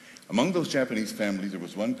families. Among those Japanese families, there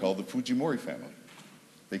was one called the Fujimori family.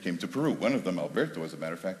 They came to Peru. One of them, Alberto, as a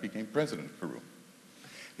matter of fact, became president of Peru.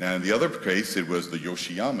 Now, in the other case, it was the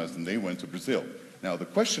Yoshiyamas, and they went to Brazil. Now, the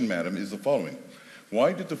question, Madam, is the following.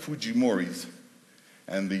 Why did the Fujimoris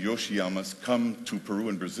and the Yoshiyamas come to Peru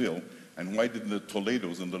and Brazil, and why didn't the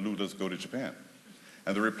Toledos and the Ludas go to Japan?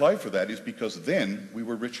 And the reply for that is because then we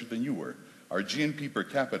were richer than you were. Our GNP per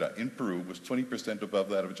capita in Peru was 20% above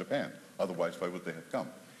that of Japan. Otherwise, why would they have come?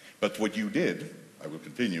 But what you did, I will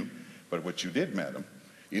continue, but what you did, madam,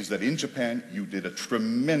 is that in Japan you did a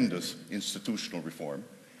tremendous institutional reform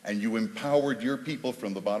and you empowered your people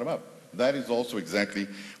from the bottom up. That is also exactly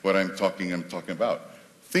what I'm talking about.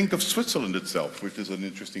 Think of Switzerland itself, which is an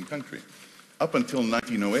interesting country. Up until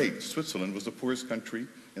 1908, Switzerland was the poorest country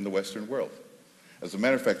in the Western world. As a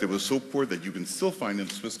matter of fact, it was so poor that you can still find in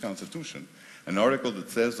the Swiss Constitution an article that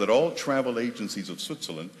says that all travel agencies of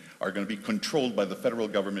Switzerland are going to be controlled by the federal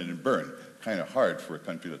government in Bern. Kind of hard for a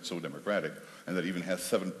country that's so democratic and that even has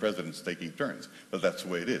 7 presidents taking turns, but that's the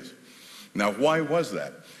way it is. Now, why was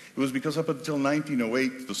that? It was because up until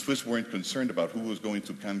 1908, the Swiss weren't concerned about who was going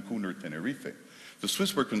to Cancun or Tenerife. The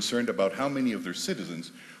Swiss were concerned about how many of their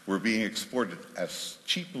citizens were being exported as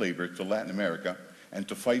cheap labor to Latin America and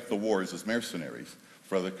to fight the wars as mercenaries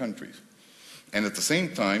for other countries. And at the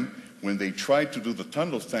same time, when they tried to do the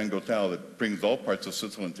tunnel Stangotal that brings all parts of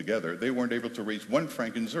Switzerland together, they weren't able to raise 1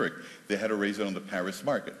 franc in Zurich. They had to raise it on the Paris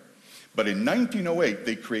market. But in 1908,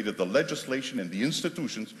 they created the legislation and the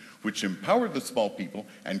institutions which empowered the small people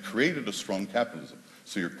and created a strong capitalism.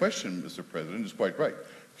 So your question, Mr. President, is quite right.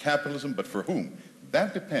 Capitalism, but for whom?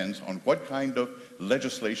 That depends on what kind of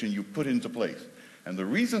legislation you put into place. And the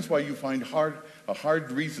reasons why you find a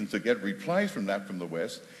hard reason to get replies from that from the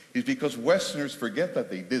West is because Westerners forget that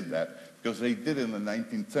they did that, because they did it in the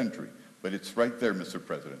 19th century. But it's right there, Mr.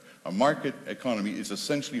 President. A market economy is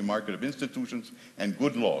essentially a market of institutions and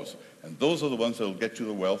good laws. And those are the ones that will get you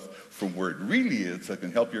the wealth from where it really is that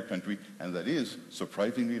can help your country, and that is,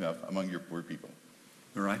 surprisingly enough, among your poor people.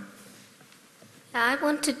 Mirai? I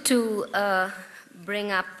wanted to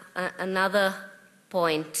bring up another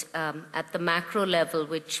point at the macro level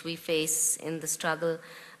which we face in the struggle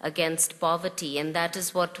against poverty, and that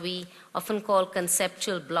is what we often call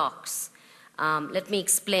conceptual blocks. Let me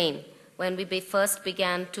explain. When we first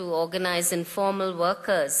began to organize informal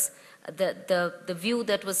workers, the view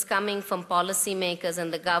that was coming from policymakers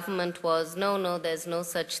and the government was, no, there's no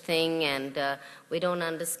such thing, and we don't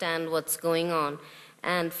understand what's going on.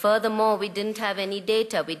 And furthermore, we didn't have any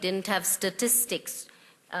data, we didn't have statistics.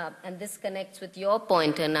 And this connects with your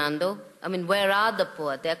point, Hernando. I mean, where are the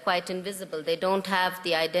poor? They're quite invisible. They don't have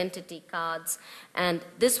the identity cards. And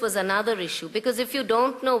this was another issue, because if you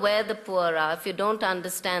don't know where the poor are, if you don't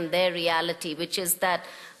understand their reality, which is that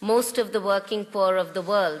most of the working poor of the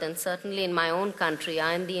world, and certainly in my own country,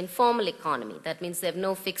 are in the informal economy. That means they have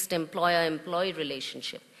no fixed employer-employee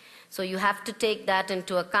relationship. So you have to take that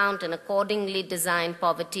into account and accordingly design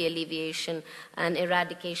poverty alleviation and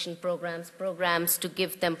eradication programs to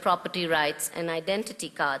give them property rights and identity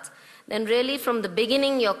cards. Then really from the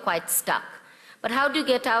beginning you're quite stuck. But how do you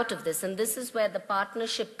get out of this? And this is where the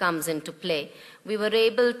partnership comes into play. We were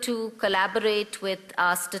able to collaborate with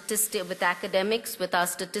our with academics, with our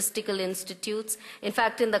statistical institutes. In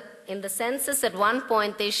fact, in the census at one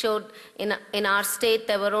point they showed in our state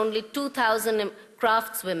there were only 2,000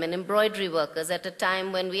 craftswomen, embroidery workers, at a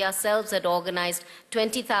time when we ourselves had organized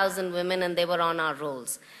 20,000 women and they were on our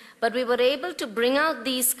rolls. But we were able to bring out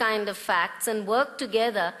these kind of facts and work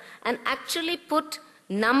together and actually put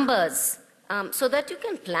numbers so that you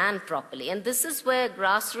can plan properly. And this is where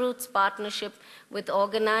grassroots partnership with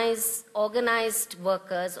organized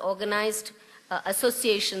workers, organized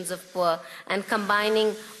associations of poor, and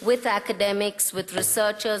combining with academics, with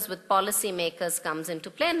researchers, with policymakers comes into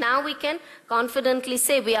play. Now we can confidently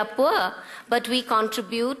say we are poor, but we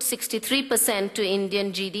contribute 63% to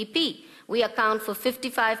Indian GDP. We account for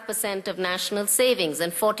 55% of national savings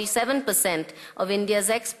and 47% of India's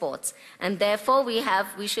exports. And therefore we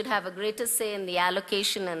should have a greater say in the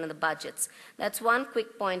allocation and in the budgets. That's one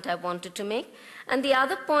quick point I wanted to make. And the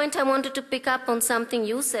other point I wanted to pick up on something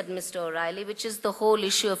you said, Mr. O'Reilly, which is the whole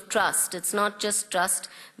issue of trust. It's not just trust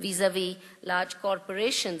vis-a-vis large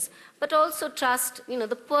corporations, but also trust,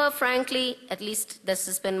 the poor, frankly, at least this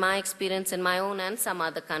has been my experience in my own and some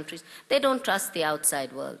other countries, they don't trust the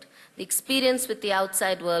outside world. The experience with the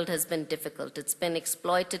outside world has been difficult. It's been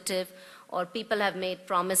exploitative, or people have made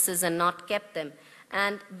promises and not kept them.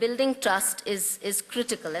 And building trust is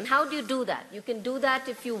critical. And how do you do that? You can do that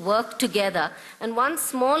if you work together. And one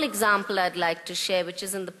small example I'd like to share, which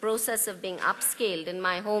is in the process of being upscaled in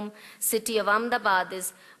my home city of Ahmedabad,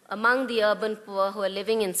 is among the urban poor who are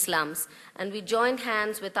living in slums. And we joined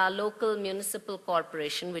hands with our local municipal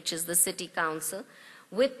corporation, which is the city council,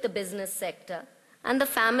 with the business sector, and the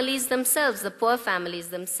families themselves, the poor families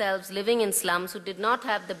themselves living in slums who did not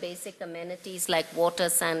have the basic amenities like water,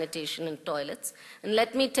 sanitation, and toilets. And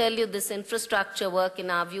let me tell you, this infrastructure work,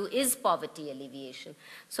 in our view, is poverty alleviation.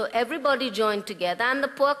 So everybody joined together, and the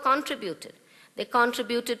poor contributed. They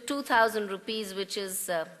contributed 2,000 rupees, which is,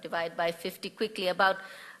 divided by 50 quickly, about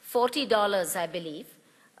 $40, I believe,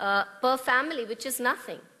 per family, which is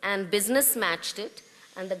nothing. And business matched it,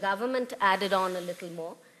 and the government added on a little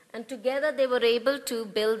more. And together they were able to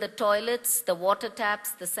build the toilets, the water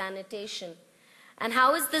taps, the sanitation. And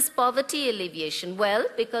how is this poverty alleviation? Well,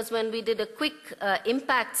 because when we did a quick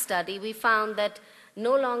impact study, we found that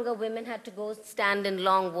no longer women had to go stand in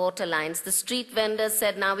long water lines. The street vendors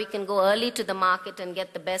said now we can go early to the market and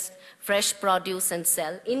get the best fresh produce and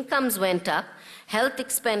sell. Incomes went up, health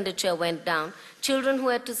expenditure went down, children who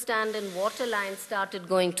had to stand in water lines started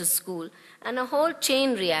going to school, and a whole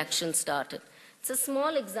chain reaction started. It's a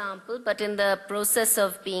small example, but in the process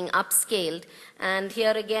of being upscaled, and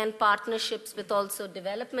here again partnerships with also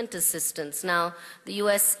development assistance. Now the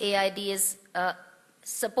USAID is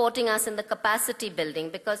supporting us in the capacity building,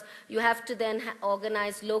 because you have to then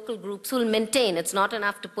organize local groups who will maintain. It's not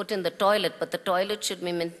enough to put in the toilet, but the toilet should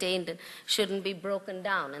be maintained and shouldn't be broken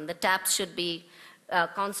down, and the taps should be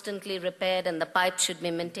constantly repaired, and the pipes should be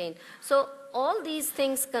maintained. So all these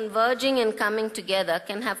things converging and coming together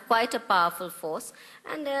can have quite a powerful force,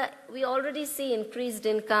 and we already see increased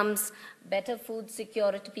incomes, better food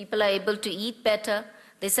security, people are able to eat better.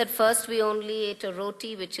 They said first we only ate a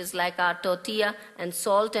roti, which is like our tortilla, and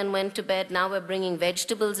salt, and went to bed. Now we're bringing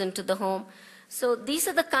vegetables into the home. So these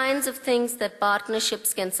are the kinds of things that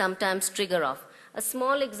partnerships can sometimes trigger off. A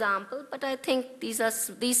small example, but I think these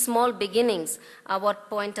small beginnings are what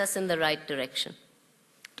point us in the right direction.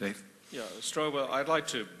 Dave? Yeah, Strobel, I'd like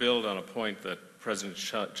to build on a point that President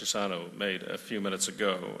Chissano made a few minutes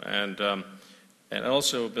ago, and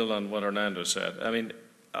also build on what Hernando said. I mean,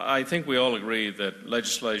 I think we all agree that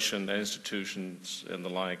legislation, institutions, and the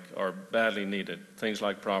like are badly needed, things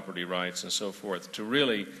like property rights and so forth, to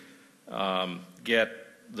really get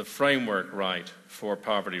the framework right for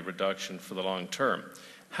poverty reduction for the long term.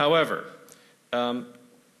 However,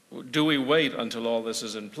 do we wait until all this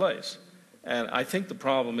is in place? And I think the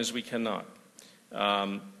problem is we cannot.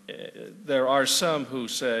 There are some who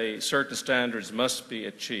say certain standards must be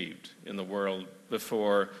achieved in the world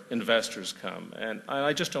before investors come, and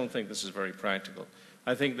I just don't think this is very practical.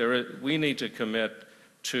 I think we need to commit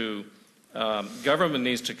to, government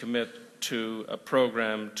needs to commit to a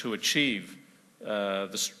program to achieve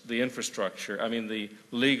the infrastructure, I mean the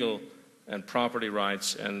legal and property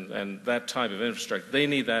rights and that type of infrastructure. They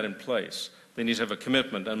need that in place. They need to have a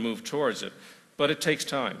commitment and move towards it. But it takes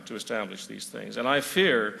time to establish these things. And I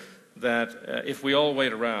fear that if we all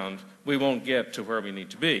wait around, we won't get to where we need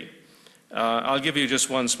to be. I'll give you just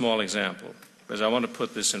one small example, because I want to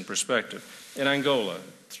put this in perspective. In Angola,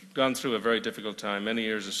 gone through a very difficult time, many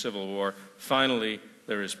years of civil war, finally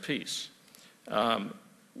there is peace.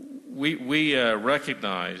 We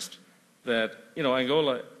recognized that,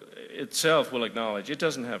 Angola itself will acknowledge it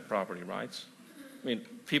doesn't have property rights. I mean,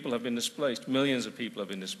 people have been displaced. Millions of people have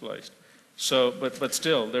been displaced. So, but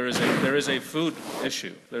still, there is a food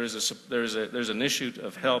issue. There's an issue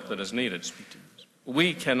of help that is needed.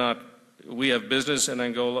 We have business in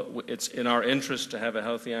Angola. It's in our interest to have a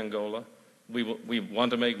healthy Angola. We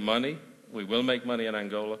want to make money. We will make money in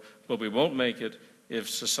Angola, but we won't make it if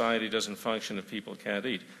society doesn't function, if people can't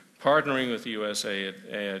eat. Partnering with the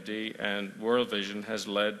USAID and World Vision has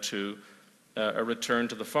led to a return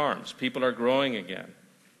to the farms. People are growing again.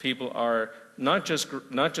 People are not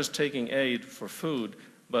just taking aid for food,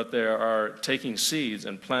 but they are taking seeds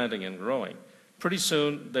and planting and growing. Pretty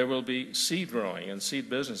soon there will be seed growing and seed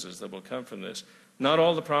businesses that will come from this. Not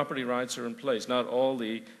all the property rights are in place, not all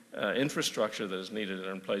the infrastructure that is needed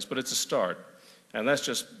are in place, but it's a start. And that's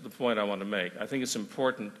just the point I want to make. I think it's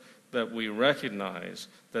important that we recognize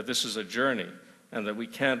that this is a journey and that we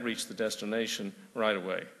can't reach the destination right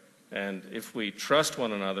away. And if we trust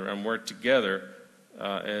one another and work together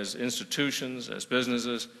as institutions, as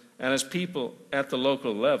businesses, and as people at the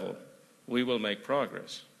local level, we will make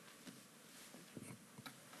progress.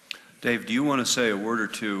 Dave, do you want to say a word or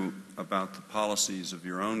two about the policies of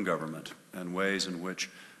your own government and ways in which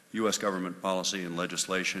U.S. government policy and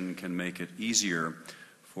legislation can make it easier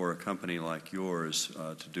for a company like yours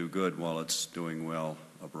to do good while it's doing well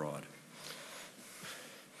abroad?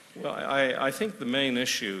 Well, I think the main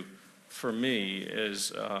issue for me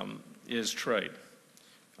is trade.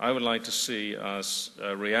 I would like to see us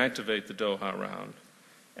reactivate the Doha round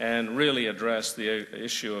and really address the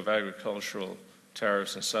issue of agricultural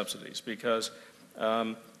tariffs and subsidies, because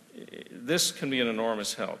this can be an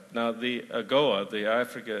enormous help. Now, the AGOA, the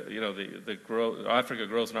Africa, Africa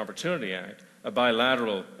Growth and Opportunity Act, a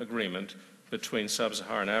bilateral agreement between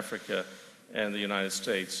sub-Saharan Africa and the United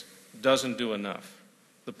States, doesn't do enough.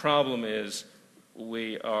 The problem is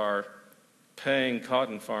we are paying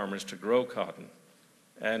cotton farmers to grow cotton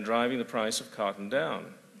and driving the price of cotton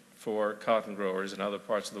down for cotton growers in other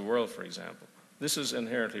parts of the world, for example. This is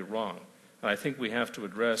inherently wrong. And I think we have to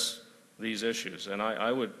address these issues. And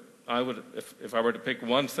I would, if I were to pick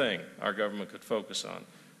one thing our government could focus on,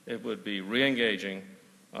 it would be re-engaging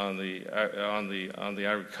on the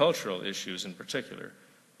agricultural issues in particular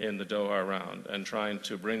in the Doha round and trying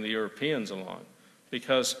to bring the Europeans along.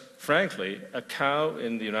 Because, frankly, a cow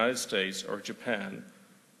in the United States or Japan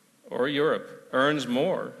or Europe earns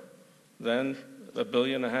more than 1.5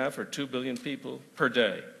 billion or 2 billion people per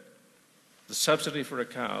day. The subsidy for a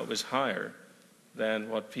cow is higher than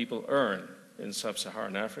what people earn in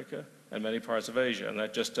sub-Saharan Africa and many parts of Asia, and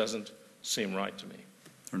that just doesn't seem right to me.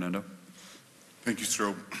 Hernando. Thank you,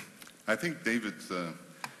 Strobe. I think David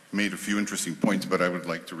made a few interesting points, but I would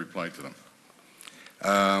like to reply to them.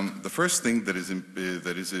 The first thing that is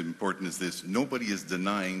important is this. Nobody is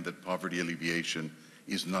denying that poverty alleviation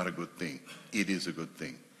is not a good thing. It is a good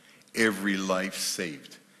thing. Every life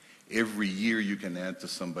saved, every year you can add to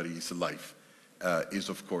somebody's life is,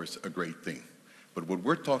 of course, a great thing. But what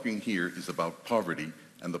we're talking here is about poverty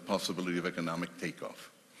and the possibility of economic takeoff.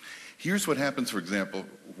 Here's what happens, for example,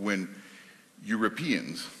 when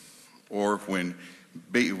Europeans or when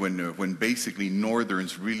basically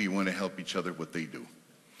Northerns really want to help each other, what they do.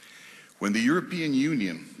 When the European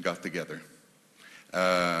Union got together,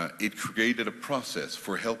 it created a process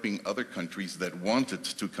for helping other countries that wanted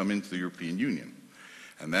to come into the European Union.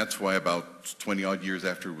 And that's why about 20-odd years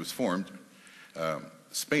after it was formed,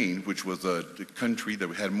 Spain, which was a country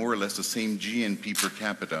that had more or less the same GNP per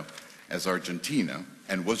capita as Argentina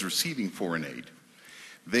and was receiving foreign aid,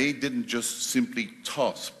 they didn't just simply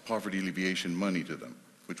toss poverty alleviation money to them,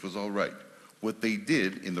 which was all right. What they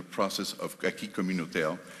did in the process of acquis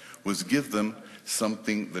communautaire was give them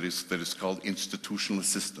something that is called institutional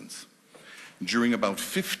assistance. During about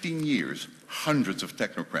 15 years, hundreds of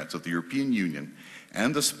technocrats of the European Union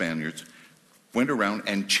and the Spaniards went around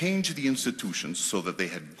and changed the institutions so that they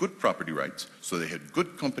had good property rights, so they had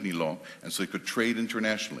good company law, and so they could trade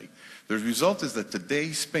internationally. The result is that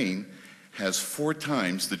today Spain has 4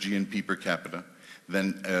 times the GNP per capita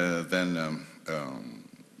than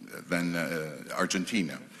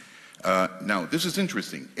Argentina. Now, this is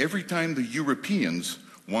interesting. Every time the Europeans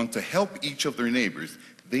want to help each of their neighbors,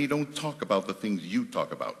 they don't talk about the things you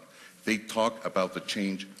talk about. They talk about the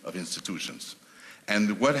change of institutions.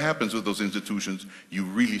 And what happens with those institutions, you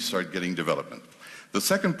really start getting development. The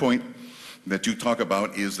second point that you talk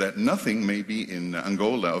about is that nothing, maybe in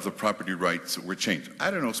Angola, of the property rights were changed. I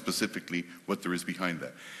don't know specifically what there is behind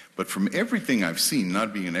that. But from everything I've seen,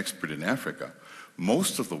 not being an expert in Africa,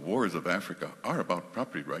 most of the wars of Africa are about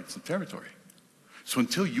property rights and territory. So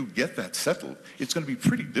until you get that settled, it's going to be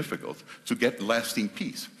pretty difficult to get lasting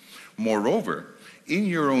peace. Moreover, in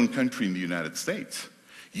your own country, in the United States,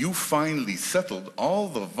 you finally settled all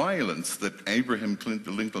the violence that Abraham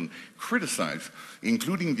Lincoln criticized,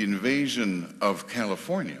 including the invasion of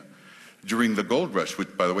California during the gold rush,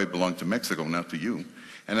 which, by the way, belonged to Mexico, not to you.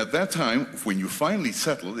 And at that time, when you finally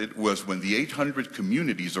settled, it was when the 800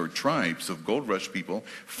 communities or tribes of gold rush people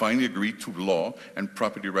finally agreed to law and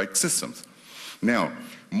property right systems. Now,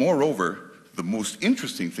 moreover, the most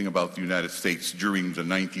interesting thing about the United States during the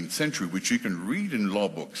 19th century, which you can read in law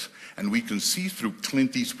books, and we can see through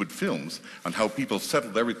Clint Eastwood films on how people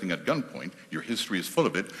settled everything at gunpoint, your history is full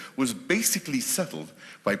of it, was basically settled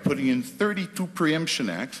by putting in 32 preemption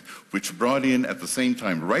acts, which brought in at the same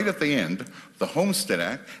time, right at the end, the Homestead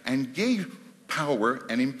Act, and gave power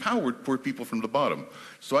and empowered poor people from the bottom.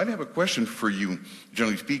 So I'd have a question for you,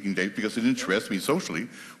 generally speaking, Dave, because it interests me socially,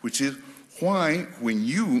 which is why, when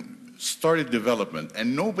you started development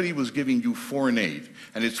and nobody was giving you foreign aid,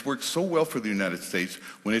 and it's worked so well for the United States,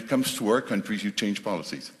 when it comes to our countries, you change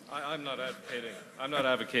policies? I'm not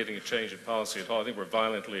advocating a change in policy at all. I think we're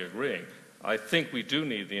violently agreeing. I think we do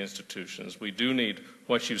need the institutions. We do need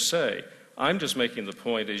what you say. I'm just making the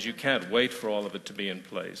point is you can't wait for all of it to be in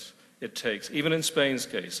place. It takes, even in Spain's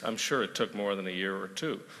case, I'm sure it took more than a year or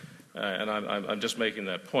two. And I'm just making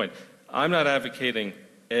that point. I'm not advocating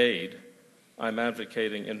aid. I'm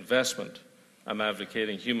advocating investment. I'm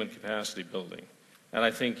advocating human capacity building. And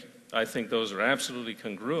I think those are absolutely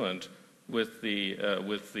congruent with the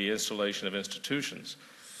installation of institutions.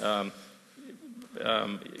 I'm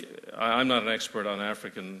not an expert on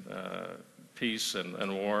African peace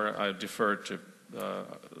and war. I defer to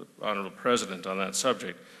Honorable President on that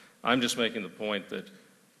subject. I'm just making the point that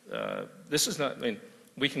this is not, I mean,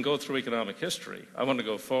 we can go through economic history. I want to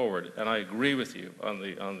go forward, and I agree with you on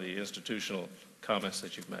the institutional comments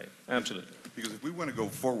that you've made. Absolutely. Because if we want to go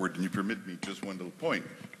forward, and you permit me just one little point,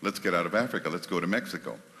 let's get out of Africa, let's go to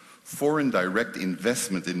Mexico. Foreign direct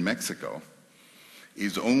investment in Mexico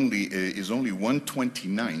is only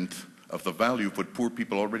 1/29th of the value of what poor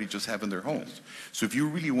people already just have in their homes. So if you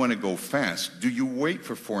really want to go fast, do you wait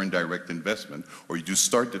for foreign direct investment, or you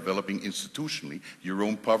start developing institutionally your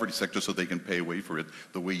own poverty sector so they can pay away for it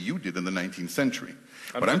the way you did in the 19th century?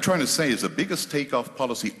 What I'm trying to say is the biggest takeoff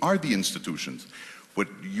policy are the institutions. But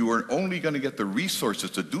you are only going to get the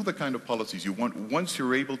resources to do the kind of policies you want once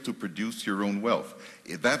you're able to produce your own wealth.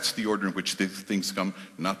 That's the order in which things come,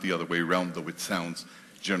 not the other way around, though it sounds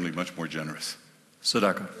generally much more generous.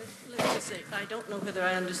 Sadako. Let's just say, I don't know whether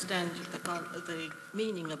I understand the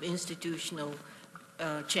meaning of institutional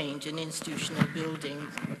change and institutional building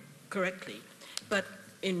correctly, but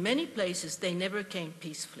in many places they never came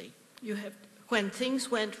peacefully. When things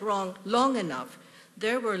went wrong long enough,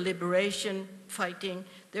 there were liberation fighting,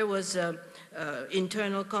 there was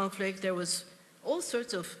internal conflict, there was all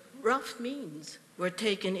sorts of rough means were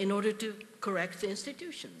taken in order to correct the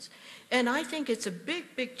institutions. And I think it's a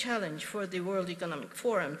big, big challenge for the World Economic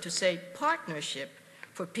Forum to say partnership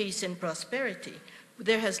for peace and prosperity.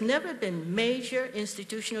 There has never been major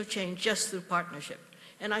institutional change just through partnership.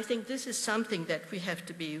 And I think this is something that we have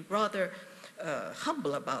to be rather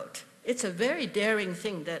humble about. It's a very daring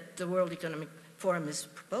thing that the World Economic Forum is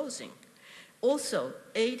proposing. Also,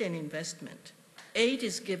 aid and investment. Aid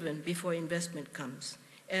is given before investment comes.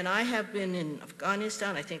 And I have been in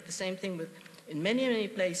Afghanistan, I think the same thing in many, many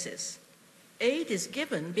places. Aid is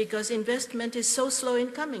given because investment is so slow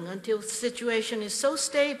in coming until the situation is so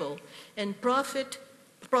stable and profit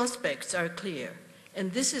prospects are clear.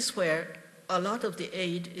 And this is where a lot of the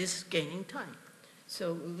aid is gaining time.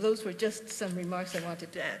 So those were just some remarks I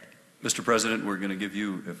wanted to add. Mr. President, we're going to give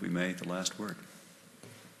you, if we may, the last word.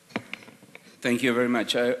 Thank you very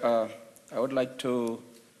much. I would like to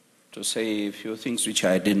say a few things which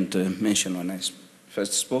I didn't mention when I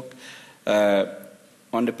first spoke.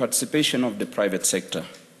 On the participation of the private sector,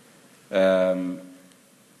 I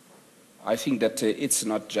think that it's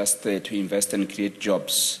not just to invest and create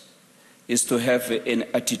jobs. It's to have an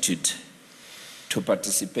attitude to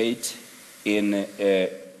participate in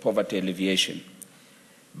poverty alleviation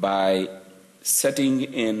by setting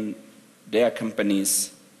in their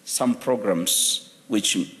companies some programs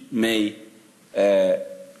which may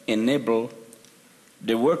enable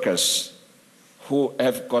the workers who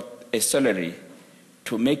have got a salary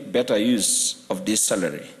to make better use of this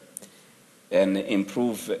salary and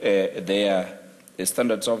improve their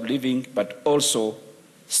standards of living, but also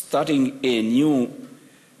starting a new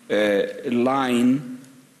line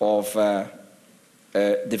of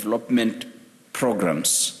development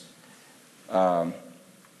programs.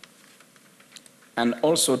 And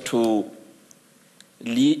also to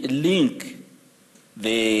link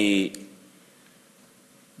the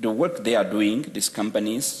work they are doing, these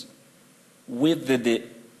companies, with the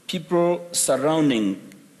people surrounding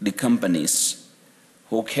the companies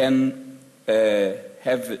who can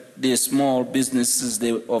have these small businesses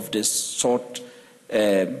of this sort.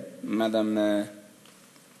 Madam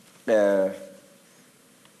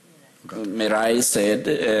Mirai said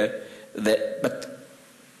that, but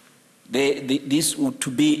this would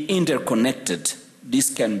to be interconnected. This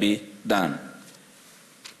can be done.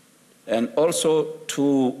 And also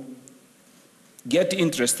to get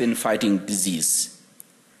interest in fighting disease,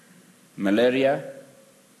 malaria,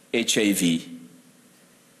 HIV,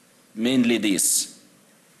 mainly this,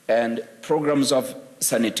 and programs of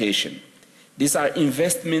sanitation. These are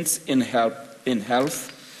investments in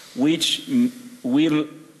health which will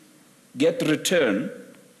get return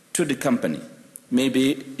to the company.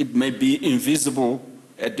 Maybe it may be invisible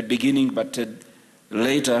at the beginning, but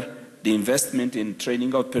later the investment in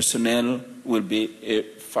training of personnel will be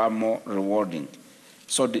far more rewarding.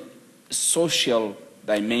 So the social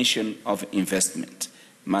dimension of investment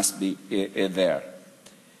must be there.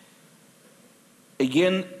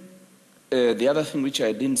 Again, the other thing which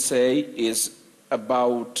I didn't say is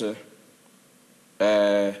about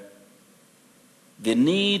the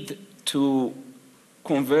need to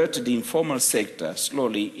convert the informal sector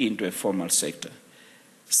slowly into a formal sector.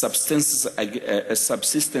 Subsistence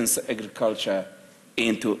agriculture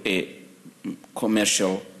into a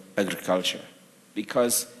commercial agriculture,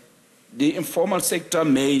 because the informal sector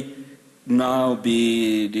may now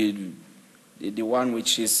be the one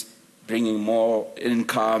which is bringing more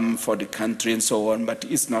income for the country and so on, but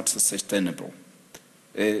it's not sustainable.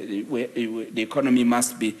 The economy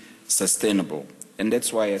must be sustainable. And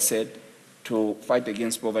that's why I said to fight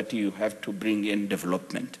against poverty, you have to bring in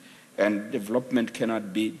development. And development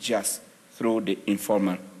cannot be just through the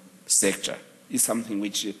informal sector. It's something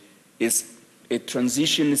which is a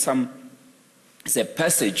transition, it's a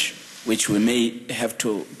passage which we may have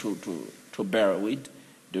to bear with,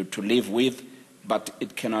 to live with, but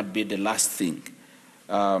it cannot be the last thing.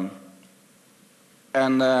 I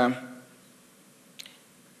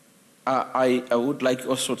would like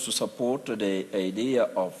also to support the idea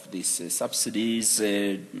of these subsidies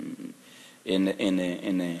in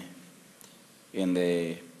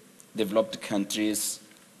the developed countries,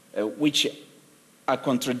 which are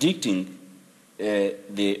contradicting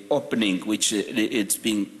the opening which it's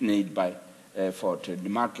being made by for the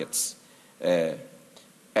markets,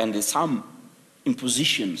 and some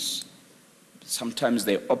impositions. Sometimes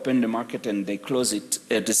they open the market and they close it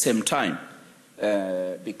at the same time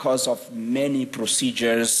because of many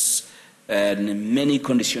procedures and many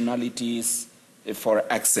conditionalities for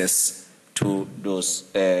access to those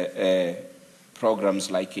programs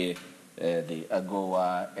like the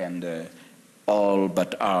AGOA and all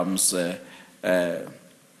but arms. I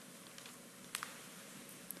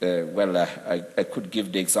could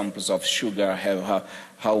give the examples of sugar,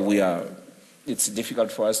 how we are. It's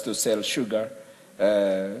difficult for us to sell sugar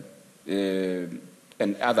and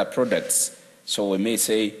other products. So we may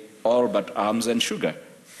say all but arms and sugar,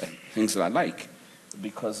 and things like,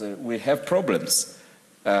 because we have problems.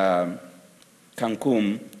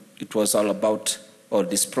 Cancun, it was all about all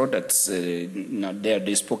these products. There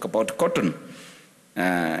they spoke about cotton.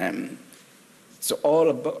 So all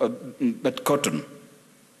about but cotton.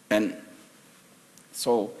 And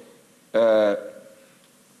so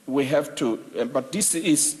we have to, but this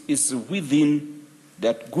is within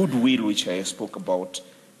that goodwill which I spoke about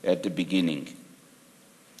at the beginning.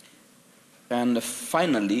 And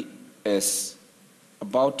finally, as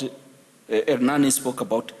about, Hernando spoke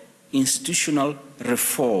about institutional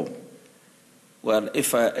reform. Well,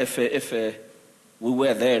 if we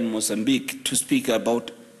were there in Mozambique to speak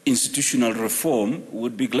about institutional reform, we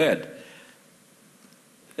would be glad.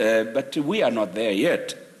 But we are not there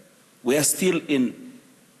yet. We are still in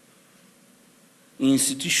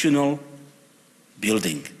institutional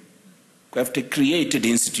building. We have to create the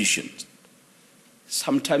institutions,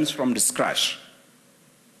 sometimes from the scratch.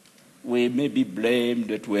 We may be blamed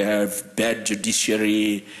that we have bad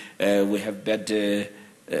judiciary, we have bad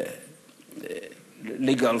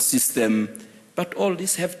legal system, but all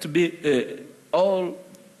this have to be all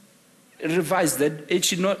revised. That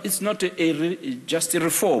it's not just a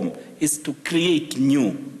reform, it's to create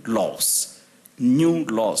new laws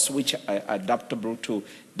which are adaptable to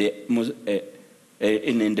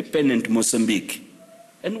an independent Mozambique.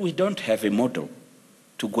 And we don't have a model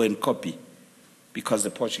to go and copy, because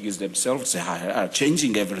the Portuguese themselves are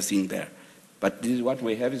changing everything there. But this is what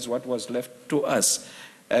we have, is what was left to us.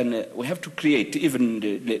 And we have to create even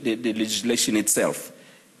the legislation itself.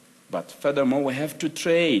 But furthermore, we have to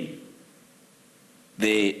train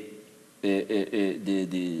the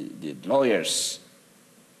lawyers,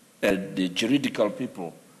 the juridical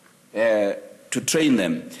people, to train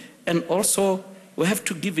them. And also, we have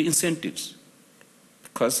to give incentives.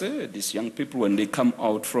 Because these young people, when they come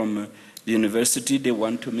out from the university, they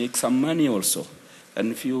want to make some money also.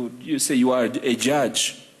 And if you say you are a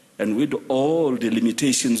judge, and with all the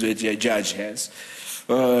limitations that a judge has,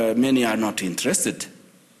 many are not interested.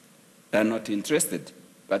 They're not interested.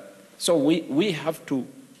 But so we have to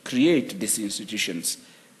create these institutions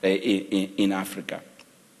in Africa.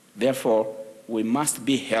 Therefore, we must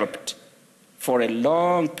be helped for a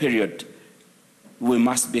long period. We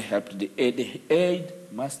must be helped. The aid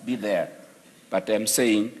must be there. But I'm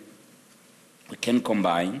saying we can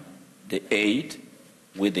combine the aid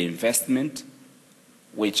with the investment,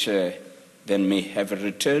 which then may have a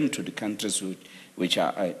return to the countries which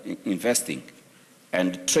are investing,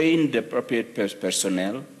 and train the appropriate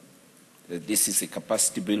personnel. This is a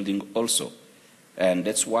capacity building also. And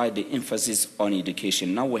that's why the emphasis on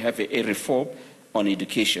education. Now we have a reform on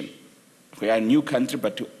education. We are a new country,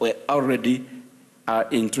 but we already are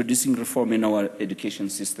introducing reform in our education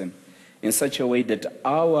system in such a way that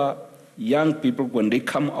our young people, when they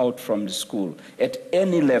come out from the school, at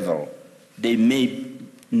any level, they may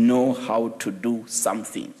know how to do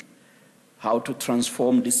something, how to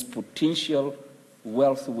transform this potential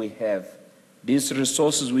wealth we have, these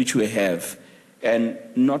resources which we have, and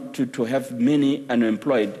not to have many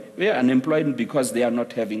unemployed. We are unemployed because they are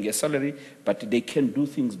not having a salary, but they can do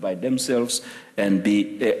things by themselves and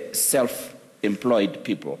be self-employed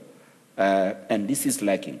people. And this is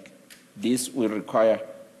lacking. This will require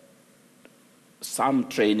some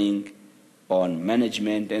training on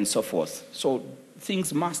management and so forth. So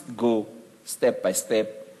things must go step by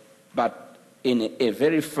step, but in a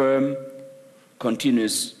very firm,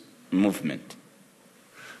 continuous movement.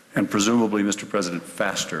 And presumably, Mr. President,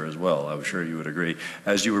 faster as well. I'm sure you would agree.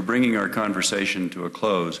 As you were bringing our conversation to a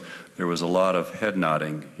close, there was a lot of head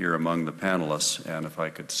nodding here among the panelists, and if I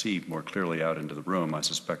could see more clearly out into the room, I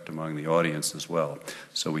suspect among the audience as well.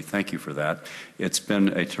 So we thank you for that. It's been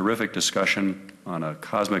a terrific discussion on a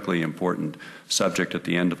cosmically important subject at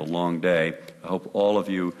the end of a long day. I hope all of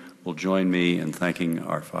you will join me in thanking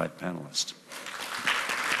our 5 panelists.